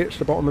as it hits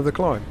the bottom of the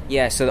climb.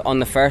 Yeah, so on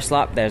the first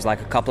lap there's a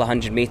couple of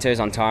 100 metres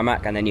on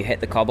tarmac, and then you hit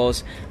the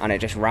cobbles and it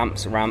just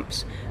ramps.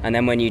 And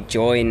then when you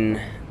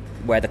join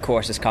where the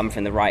course has come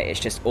from the right, it's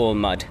just all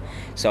mud.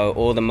 So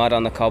all the mud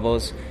on the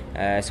cobbles.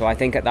 So I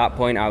think at that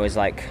point I was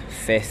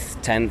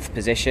 5th, 10th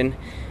position,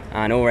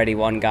 and already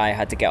one guy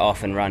had to get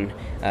off and run.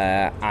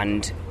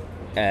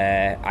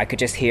 I could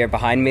just hear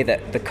behind me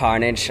that the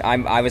carnage.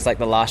 I was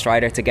the last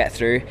rider to get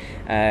through,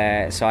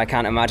 so I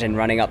can't imagine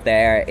running up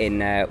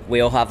there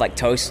we all have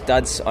toe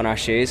studs on our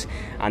shoes,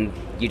 and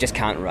you just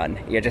can't run.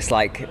 You're just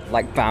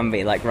like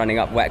Bambi, running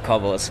up wet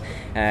cobbles.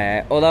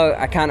 Although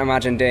I can't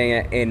imagine doing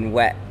it in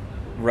wet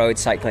road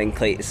cycling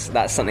cleats.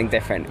 That's something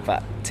different.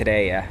 But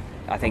today,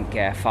 I think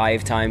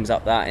 5 times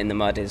up that in the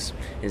mud is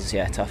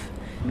tough.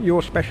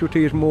 Your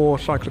specialty is more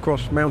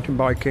cyclocross mountain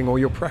biking, or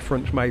your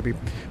preference maybe.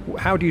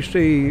 How do you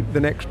see the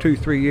next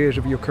 2-3 years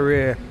of your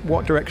career?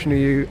 What direction are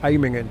you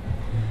aiming in?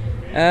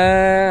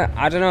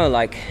 I don't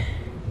know,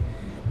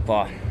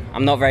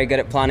 I'm not very good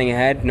at planning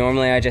ahead.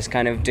 Normally I just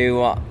kind of do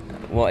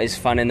what is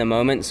fun in the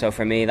moment. So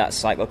for me that's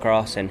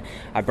cyclocross, and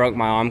I broke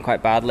my arm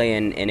quite badly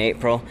in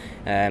April,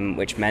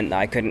 which meant that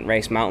I couldn't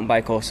race mountain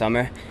bike all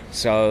summer.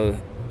 So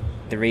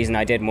the reason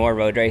I did more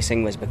road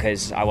racing was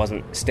because I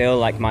wasn't still,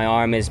 my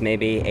arm is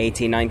maybe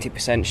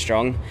 80-90%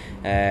 strong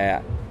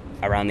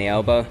around the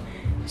elbow.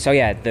 So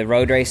yeah, the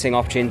road racing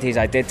opportunities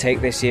I did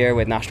take this year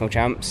with national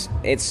champs,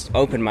 it's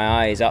opened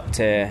my eyes up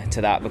to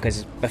that,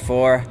 because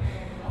before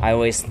I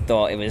always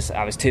thought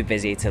I was too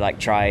busy to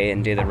try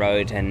and do the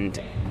road, and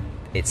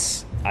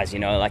it's, as you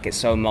know, it's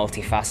so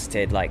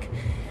multifaceted,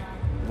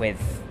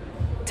 with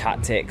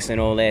tactics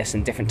and all this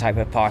and different type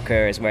of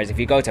parkours, whereas if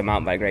you go to a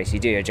mountain bike race, you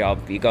do your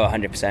job, you go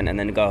 100% and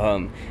then go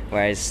home,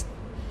 whereas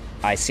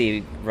I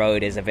see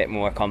road is a bit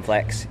more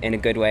complex in a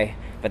good way,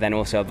 but then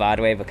also a bad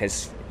way,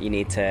 because you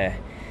need the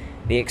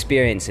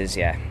experiences.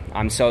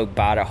 I'm so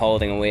bad at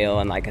holding a wheel,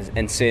 and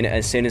as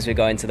soon as we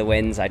go into the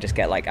winds, I just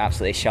get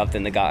absolutely shoved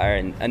in the gutter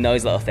and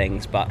those little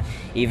things. But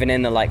even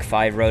in the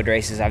 5 road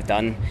races I've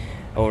done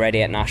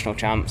already at national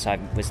champs, I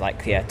was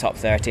top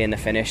 30 in the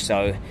finish,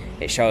 so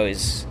it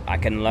shows I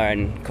can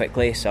learn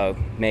quickly. So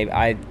maybe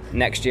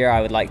next year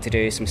I would like to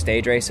do some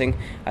stage racing.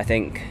 I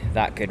think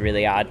that could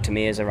really add to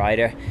me as a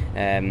rider,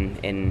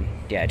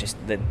 just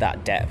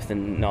that depth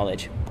and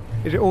knowledge.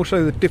 Is it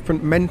also the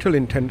different mental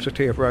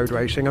intensity of road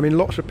racing? I mean,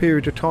 lots of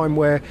periods of time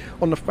where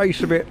on the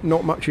face of it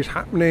not much is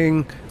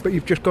happening, but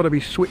you've just got to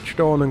be switched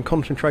on and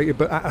concentrated,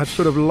 but at a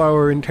sort of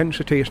lower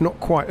intensity. It's not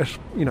quite as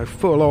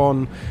full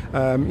on,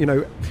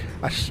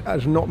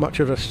 as not much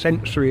of a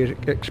sensory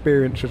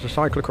experience as a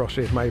cyclocross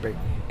is maybe.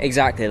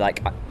 exactly.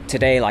 Like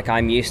today, like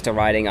I'm used to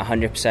riding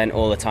 100%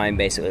 all the time,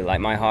 basically. Like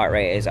my heart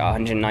rate is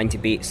 190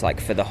 beats like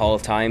for the whole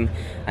time,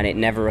 and it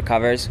never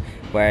recovers.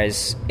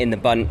 Whereas in the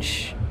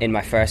bunch, in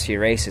my first few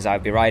races,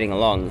 I'd be riding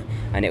along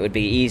and it would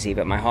be easy,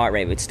 but my heart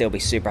rate would still be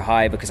super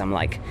high because I'm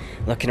like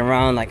looking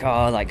around like,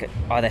 oh, like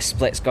are there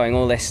splits going,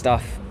 all this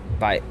stuff.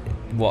 But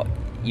what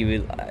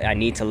I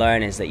need to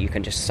learn is that you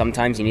can just,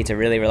 sometimes you need to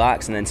really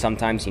relax, and then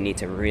sometimes you need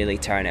to really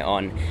turn it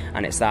on.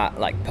 And it's that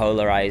like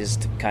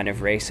polarized kind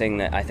of racing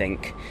that I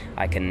think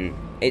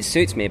it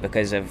suits me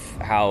because of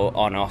how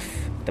on off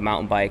the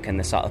mountain bike and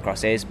the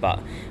cyclocross is,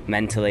 but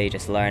mentally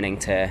just learning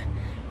to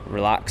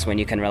relax when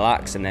you can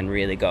relax and then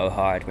really go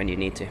hard when you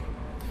need to.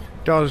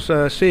 Does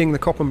seeing the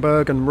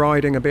Koppenberg and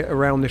riding a bit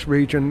around this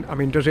region, I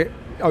mean, does it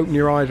open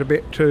your eyes a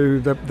bit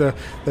to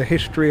the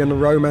history and the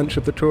romance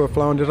of the Tour of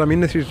Flanders? I mean,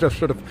 this is just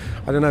sort of,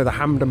 I don't know, the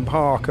Hampden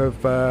Park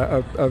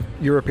of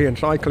European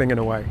cycling in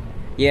a way.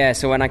 Yeah,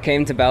 so when I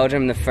came to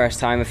Belgium the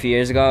first time a few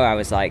years ago, I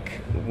was like,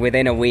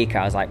 within a week,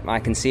 I was like, I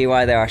can see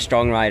why there are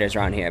strong riders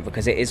around here,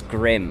 because it is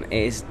grim. It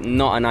is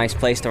not a nice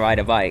place to ride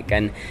a bike.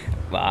 And,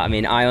 well, I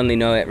mean, I only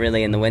know it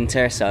really in the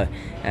winter, so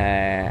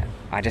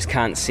I just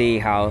can't see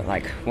how,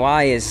 like,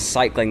 why is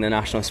cycling the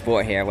national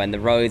sport here when the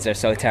roads are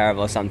so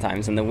terrible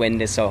sometimes and the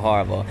wind is so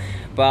horrible?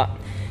 But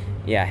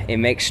yeah, it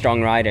makes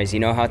strong riders.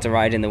 You know how to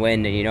ride in the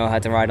wind and you know how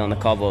to ride on the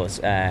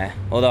cobbles.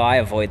 Although I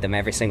avoid them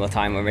every single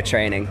time when we're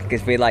training,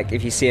 because we like,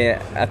 if you see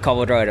a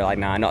cobbled road, we're like,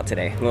 nah, not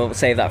today. We'll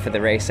save that for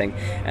the racing.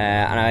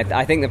 And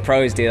I think the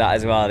pros do that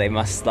as well. They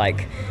must,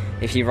 like,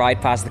 if you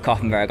ride past the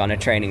Koppenberg on a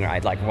training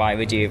ride, like why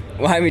would you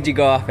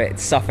go up it,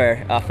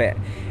 suffer up it?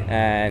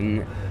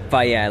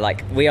 But yeah,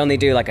 like we only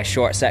do like a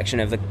short section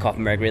of the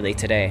Koppenberg really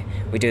today.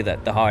 We do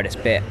the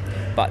hardest bit.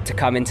 But to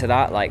come into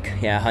that, like,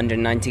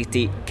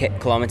 190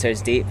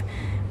 kilometers deep,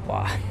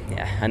 wow,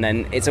 yeah. And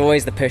then it's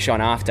always the push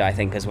on after, I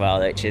think, as well,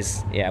 which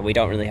is, we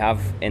don't really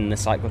have in the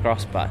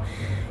cyclocross. But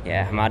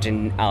yeah,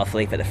 imagine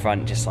Alaphilippe at the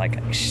front just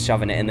like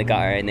shoving it in the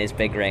gutter in his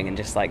big ring and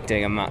just like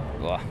doing a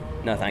wow,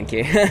 no thank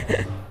you.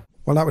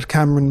 Well, that was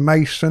Cameron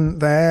Mason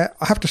there.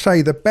 I have to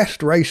say the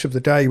best race of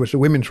the day was the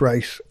women's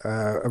race.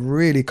 A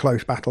really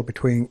close battle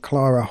between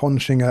Clara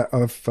Honsinger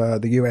of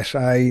the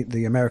USA,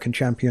 the American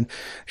champion.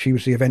 She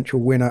was the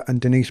eventual winner,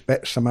 and Denise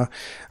Betsamer,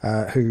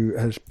 who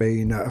has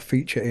been a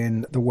feature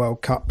in the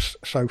World Cups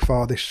so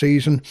far this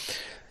season.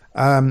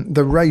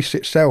 The race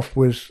itself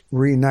was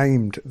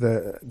renamed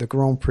the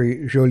Grand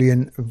Prix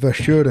Julien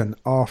Verschuren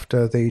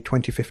after the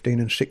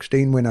 2015 and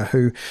 16 winner,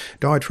 who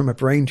died from a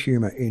brain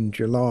tumour in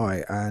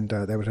July, and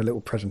there was a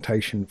little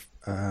presentation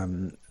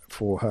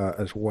for her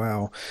as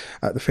well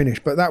at the finish.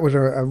 But that was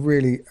a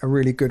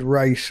really good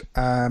race.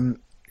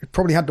 It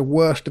probably had the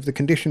worst of the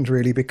conditions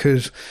really,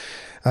 because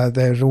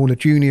there's all the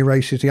junior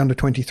races, the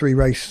under-23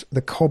 race.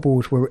 The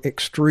cobbles were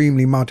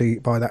extremely muddy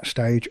by that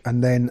stage,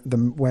 and then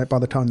by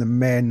the time the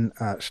men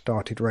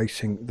started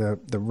racing,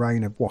 the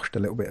rain had washed a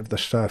little bit of the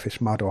surface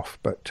mud off.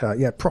 But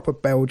proper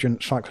Belgian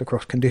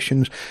cyclocross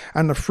conditions,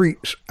 and the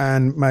frites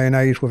and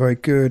mayonnaise were very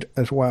good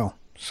as well.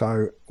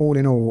 So all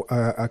in all,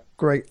 a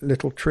great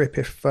little trip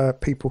if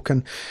people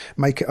can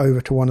make it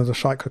over to one of the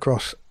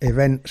cyclocross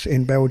events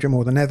in Belgium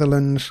or the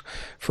Netherlands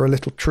for a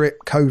little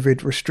trip.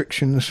 COVID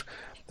restrictions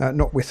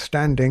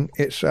notwithstanding,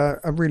 it's a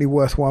really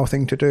worthwhile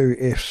thing to do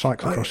if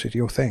cyclocross is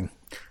your thing.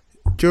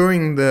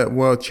 During the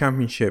World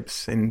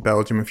Championships in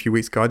Belgium a few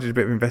weeks ago, I did a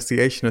bit of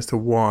investigation as to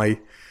why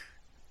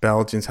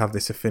Belgians have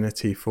this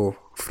affinity for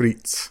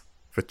frites,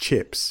 for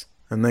chips,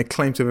 and they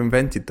claim to have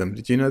invented them.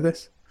 Did you know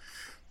this?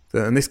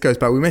 And this goes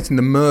back, we mentioned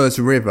the Meuse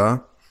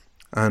River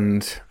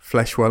and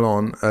Flèche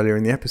Wallonne earlier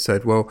in the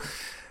episode. Well,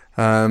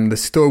 the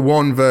story,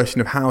 one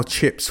version of how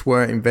chips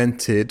were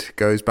invented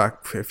goes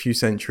back a few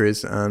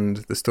centuries, and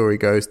the story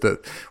goes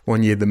that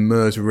one year the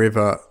Meuse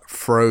River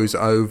froze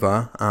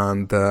over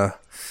and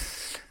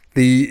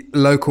the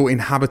local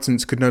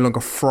inhabitants could no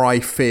longer fry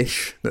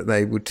fish that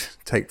they would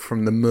take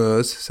from the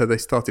Meuse, so they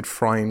started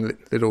frying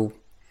little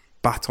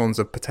batons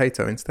of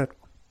potato instead.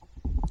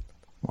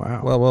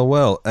 Wow.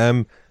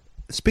 Well.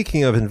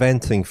 Speaking of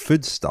inventing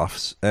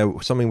foodstuffs,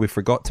 something we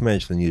forgot to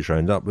mention in the news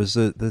roundup was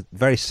the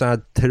very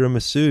sad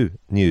tiramisu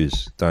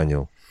news,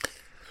 Daniel.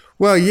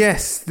 Well,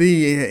 yes,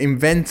 the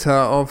inventor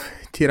of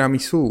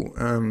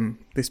tiramisu.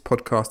 This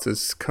podcast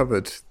has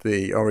covered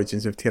the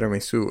origins of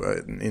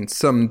tiramisu in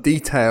some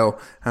detail,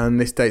 and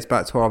this dates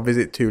back to our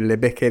visit to Le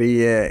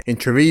Beccherie in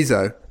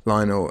Treviso,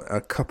 Lionel,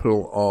 a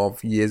couple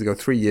of years ago,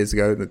 3 years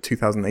ago, the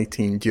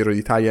 2018 Giro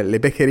d'Italia. Le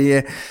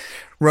Beccherie,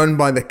 run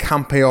by the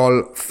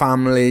Campeol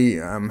family,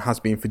 has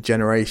been for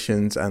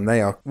generations, and they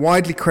are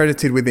widely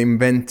credited with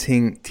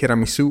inventing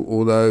tiramisu,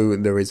 although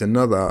there is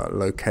another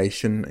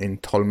location in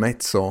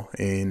Tolmezzo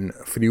in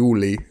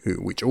Friuli,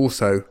 which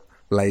also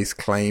lays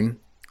claim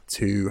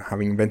to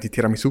having invented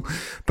tiramisu.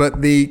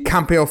 But the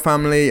Campeol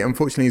family,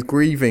 unfortunately, is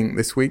grieving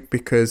this week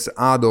because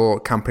Ado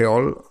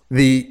Campeol,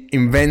 the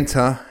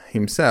inventor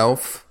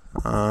himself,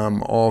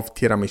 of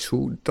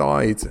tiramisu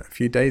died a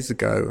few days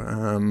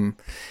ago.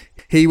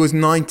 He was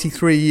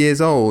 93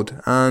 years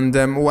old, and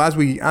as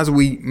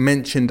we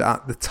mentioned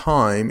at the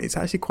time, it's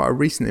actually quite a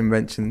recent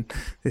invention.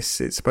 It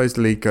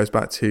supposedly goes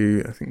back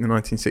to, I think, the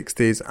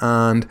 1960s.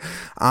 And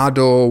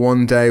Ador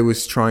one day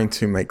was trying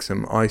to make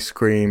some ice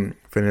cream,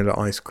 vanilla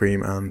ice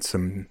cream, and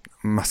some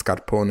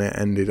mascarpone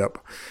ended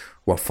up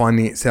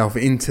finding itself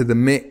into the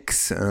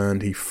mix,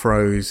 and he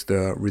froze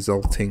the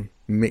resulting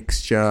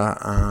mixture,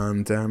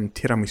 and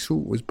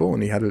tiramisu was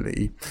born. He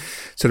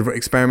sort of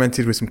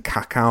experimented with some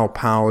cacao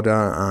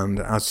powder, and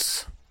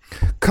as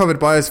covered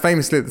by us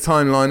famously at the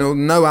time, Lionel,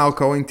 no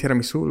alcohol in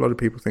tiramisu. A lot of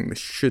people think there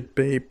should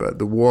be, but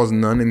there was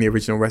none in the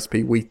original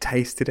recipe. We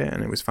tasted it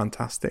and it was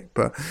fantastic.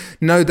 But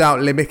no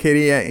doubt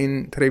Lebequeria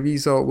in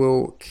Treviso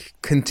will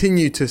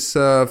continue to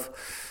serve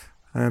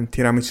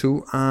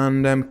tiramisu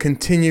and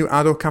continue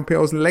Ador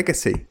Campeol's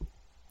legacy.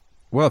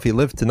 Well, if he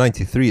lived to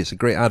 93, it's a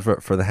great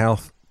advert for the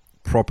health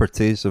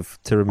properties of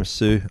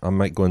tiramisu. I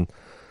might go and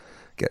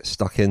get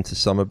stuck into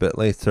some a bit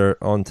later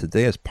on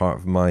today as part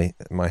of my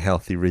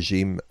healthy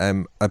regime.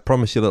 I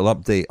promised you a little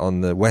update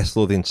on the West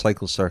Lothian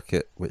cycle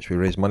circuit, which we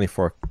raised money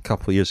for a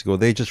couple of years ago.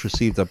 They just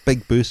received a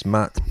big boost.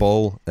 Matt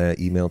Ball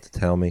emailed to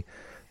tell me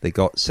they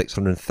got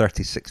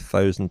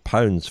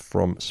 £636,000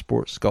 from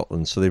Sports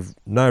Scotland. So they've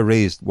now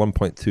raised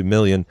 1.2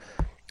 million,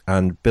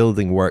 and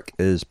building work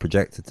is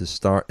projected to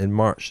start in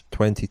March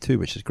 22,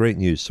 which is great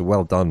news. So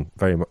well done,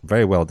 very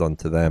very well done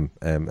to them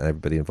and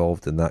everybody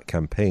involved in that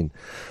campaign.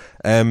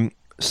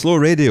 Slow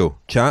radio,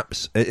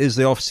 chaps. It is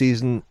the off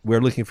season.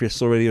 We're looking for your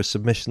slow radio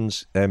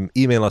submissions.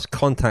 Email us,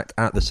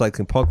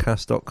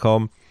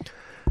 contact@thecyclingpodcast.com.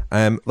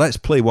 Let's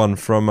play one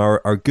from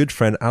our good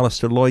friend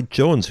Alistair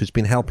Lloyd-Jones, who's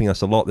been helping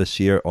us a lot this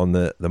year on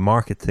the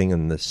marketing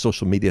and the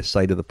social media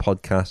side of the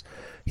podcast.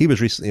 He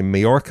was recently in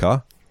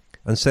Mallorca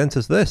and sent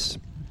us this.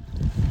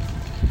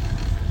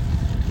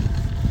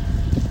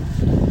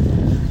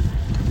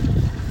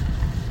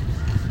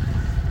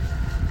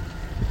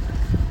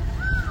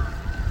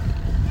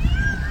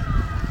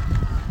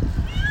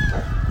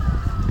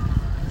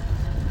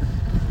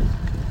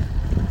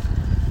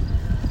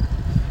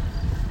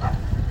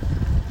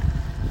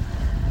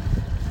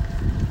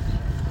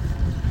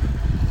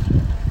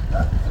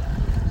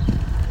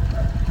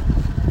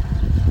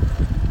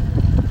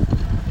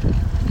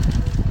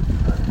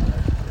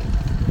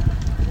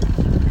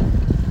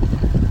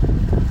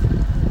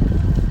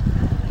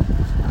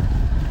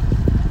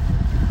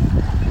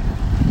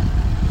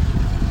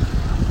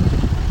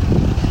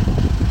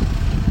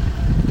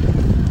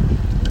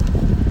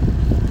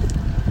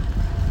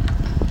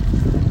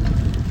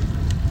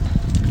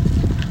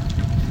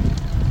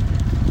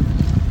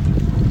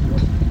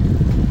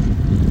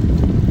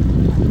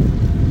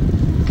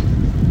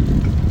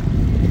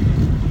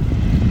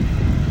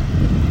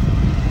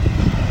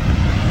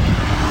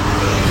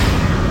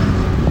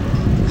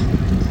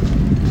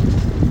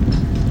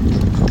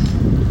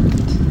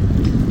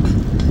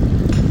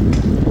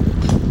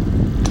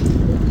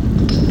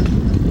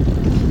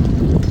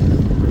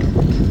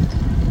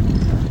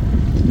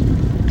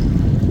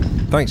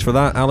 Thanks for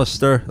that,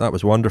 Alistair. That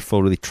was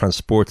wonderful. Really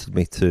transported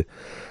me to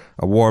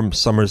a warm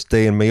summer's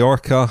day in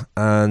Mallorca,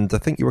 and I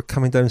think you were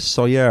coming down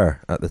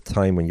Sawyer at the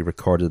time when you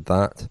recorded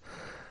that.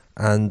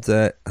 And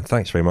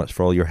thanks very much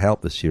for all your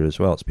help this year as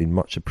well. It's been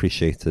much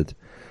appreciated.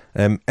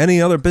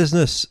 Any other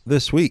business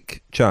this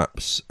week,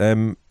 chaps?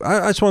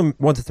 I just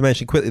wanted to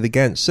mention quickly the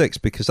Ghent 6,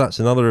 because that's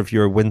another of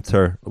your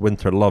winter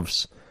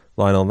loves,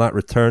 Lionel. That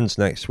returns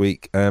next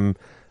week.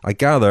 I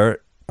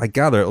gather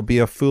it'll be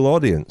a full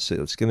audience.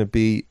 It's going to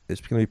be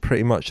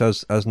pretty much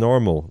as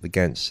normal, the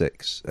Ghent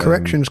 6.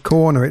 Corrections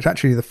Corner, it's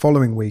actually the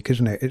following week,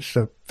 isn't it? It's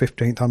the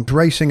 15th. I'm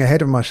racing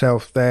ahead of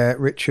myself there,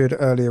 Richard,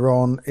 earlier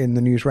on in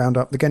the news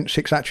roundup. The Ghent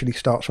 6 actually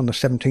starts on the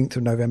 17th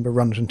of November,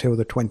 runs until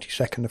the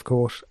 22nd, of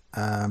course.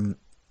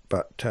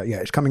 But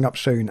it's coming up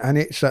soon, and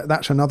it's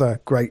that's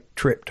another great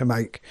trip to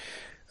make.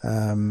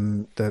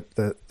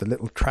 The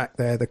little track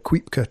there, the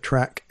Kuipke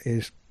track,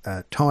 is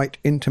a tight,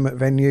 intimate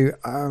venue.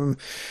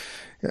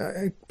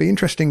 It'd be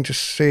interesting to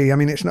see. I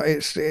mean,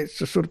 it's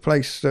a sort of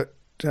place that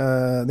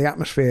the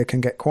atmosphere can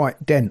get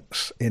quite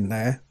dense in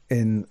there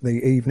in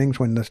the evenings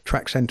when the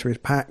track centre is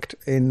packed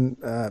in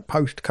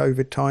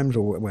post-COVID times,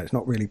 or well, it's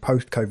not really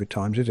post-COVID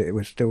times, is it?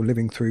 We're still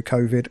living through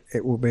COVID.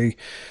 It will be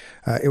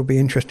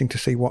interesting to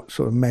see what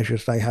sort of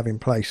measures they have in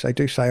place. They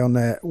do say on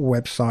their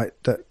website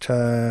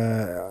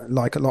that,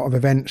 like a lot of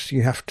events,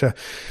 you have to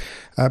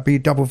be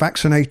double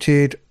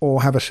vaccinated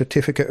or have a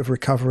certificate of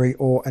recovery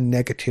or a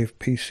negative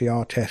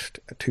PCR test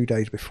 2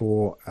 days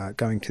before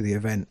going to the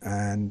event.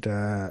 And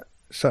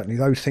certainly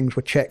those things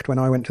were checked when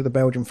I went to the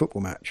Belgian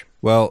football match.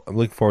 Well, I'm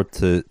looking forward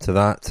to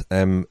that.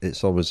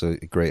 It's always a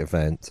great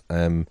event.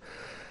 And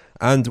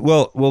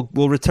we'll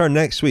return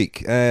next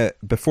week.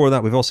 Before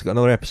that, we've also got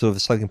another episode of the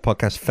Cycling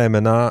Podcast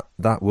Femina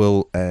that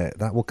will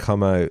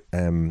come out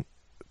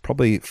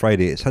probably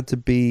Friday. It's had to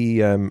be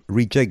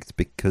rejigged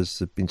because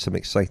there's been some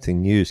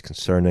exciting news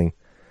concerning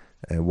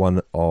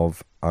one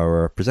of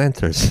our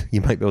presenters.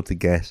 You might be able to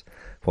guess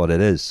what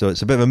it is. So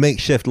it's a bit of a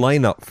makeshift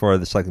lineup for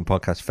the Cycling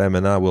Podcast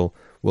Femina. We'll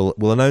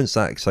announce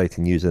that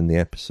exciting news in the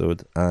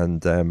episode,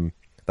 and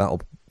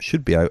that'll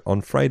should be out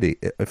on Friday.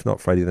 If not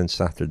Friday, then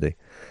Saturday.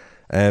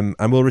 And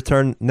we'll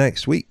return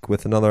next week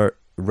with another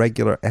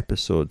regular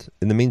episode.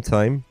 In the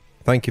meantime,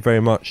 thank you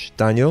very much,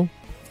 Daniel.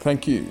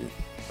 Thank you.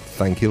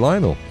 Thank you,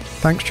 Lionel.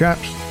 Thanks,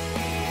 chaps.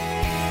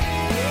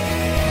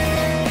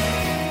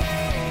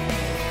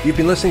 You've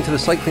been listening to the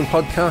Cycling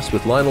Podcast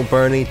with Lionel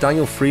Birnie,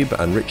 Daniel Friebe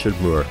and Richard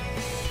Moore.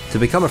 To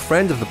become a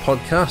friend of the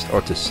podcast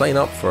or to sign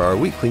up for our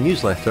weekly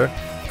newsletter,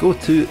 go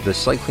to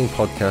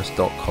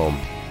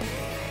thecyclingpodcast.com.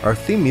 Our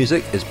theme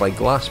music is by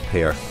Glass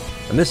Pear,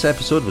 and this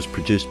episode was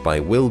produced by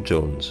Will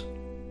Jones.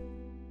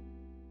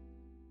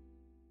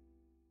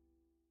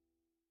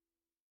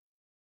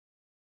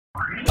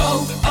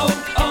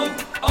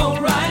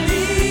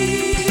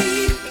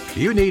 O'Reilly!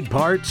 You need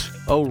parts?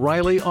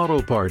 O'Reilly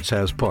Auto Parts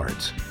has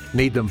parts.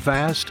 Need them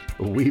fast?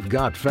 We've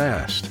got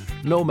fast.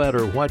 No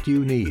matter what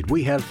you need,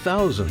 we have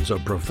thousands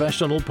of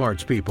professional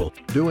parts people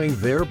doing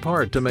their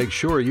part to make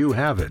sure you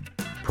have it.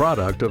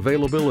 Product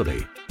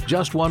availability.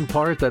 Just one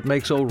part that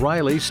makes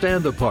O'Reilly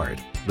stand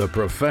apart. The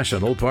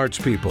professional parts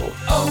people.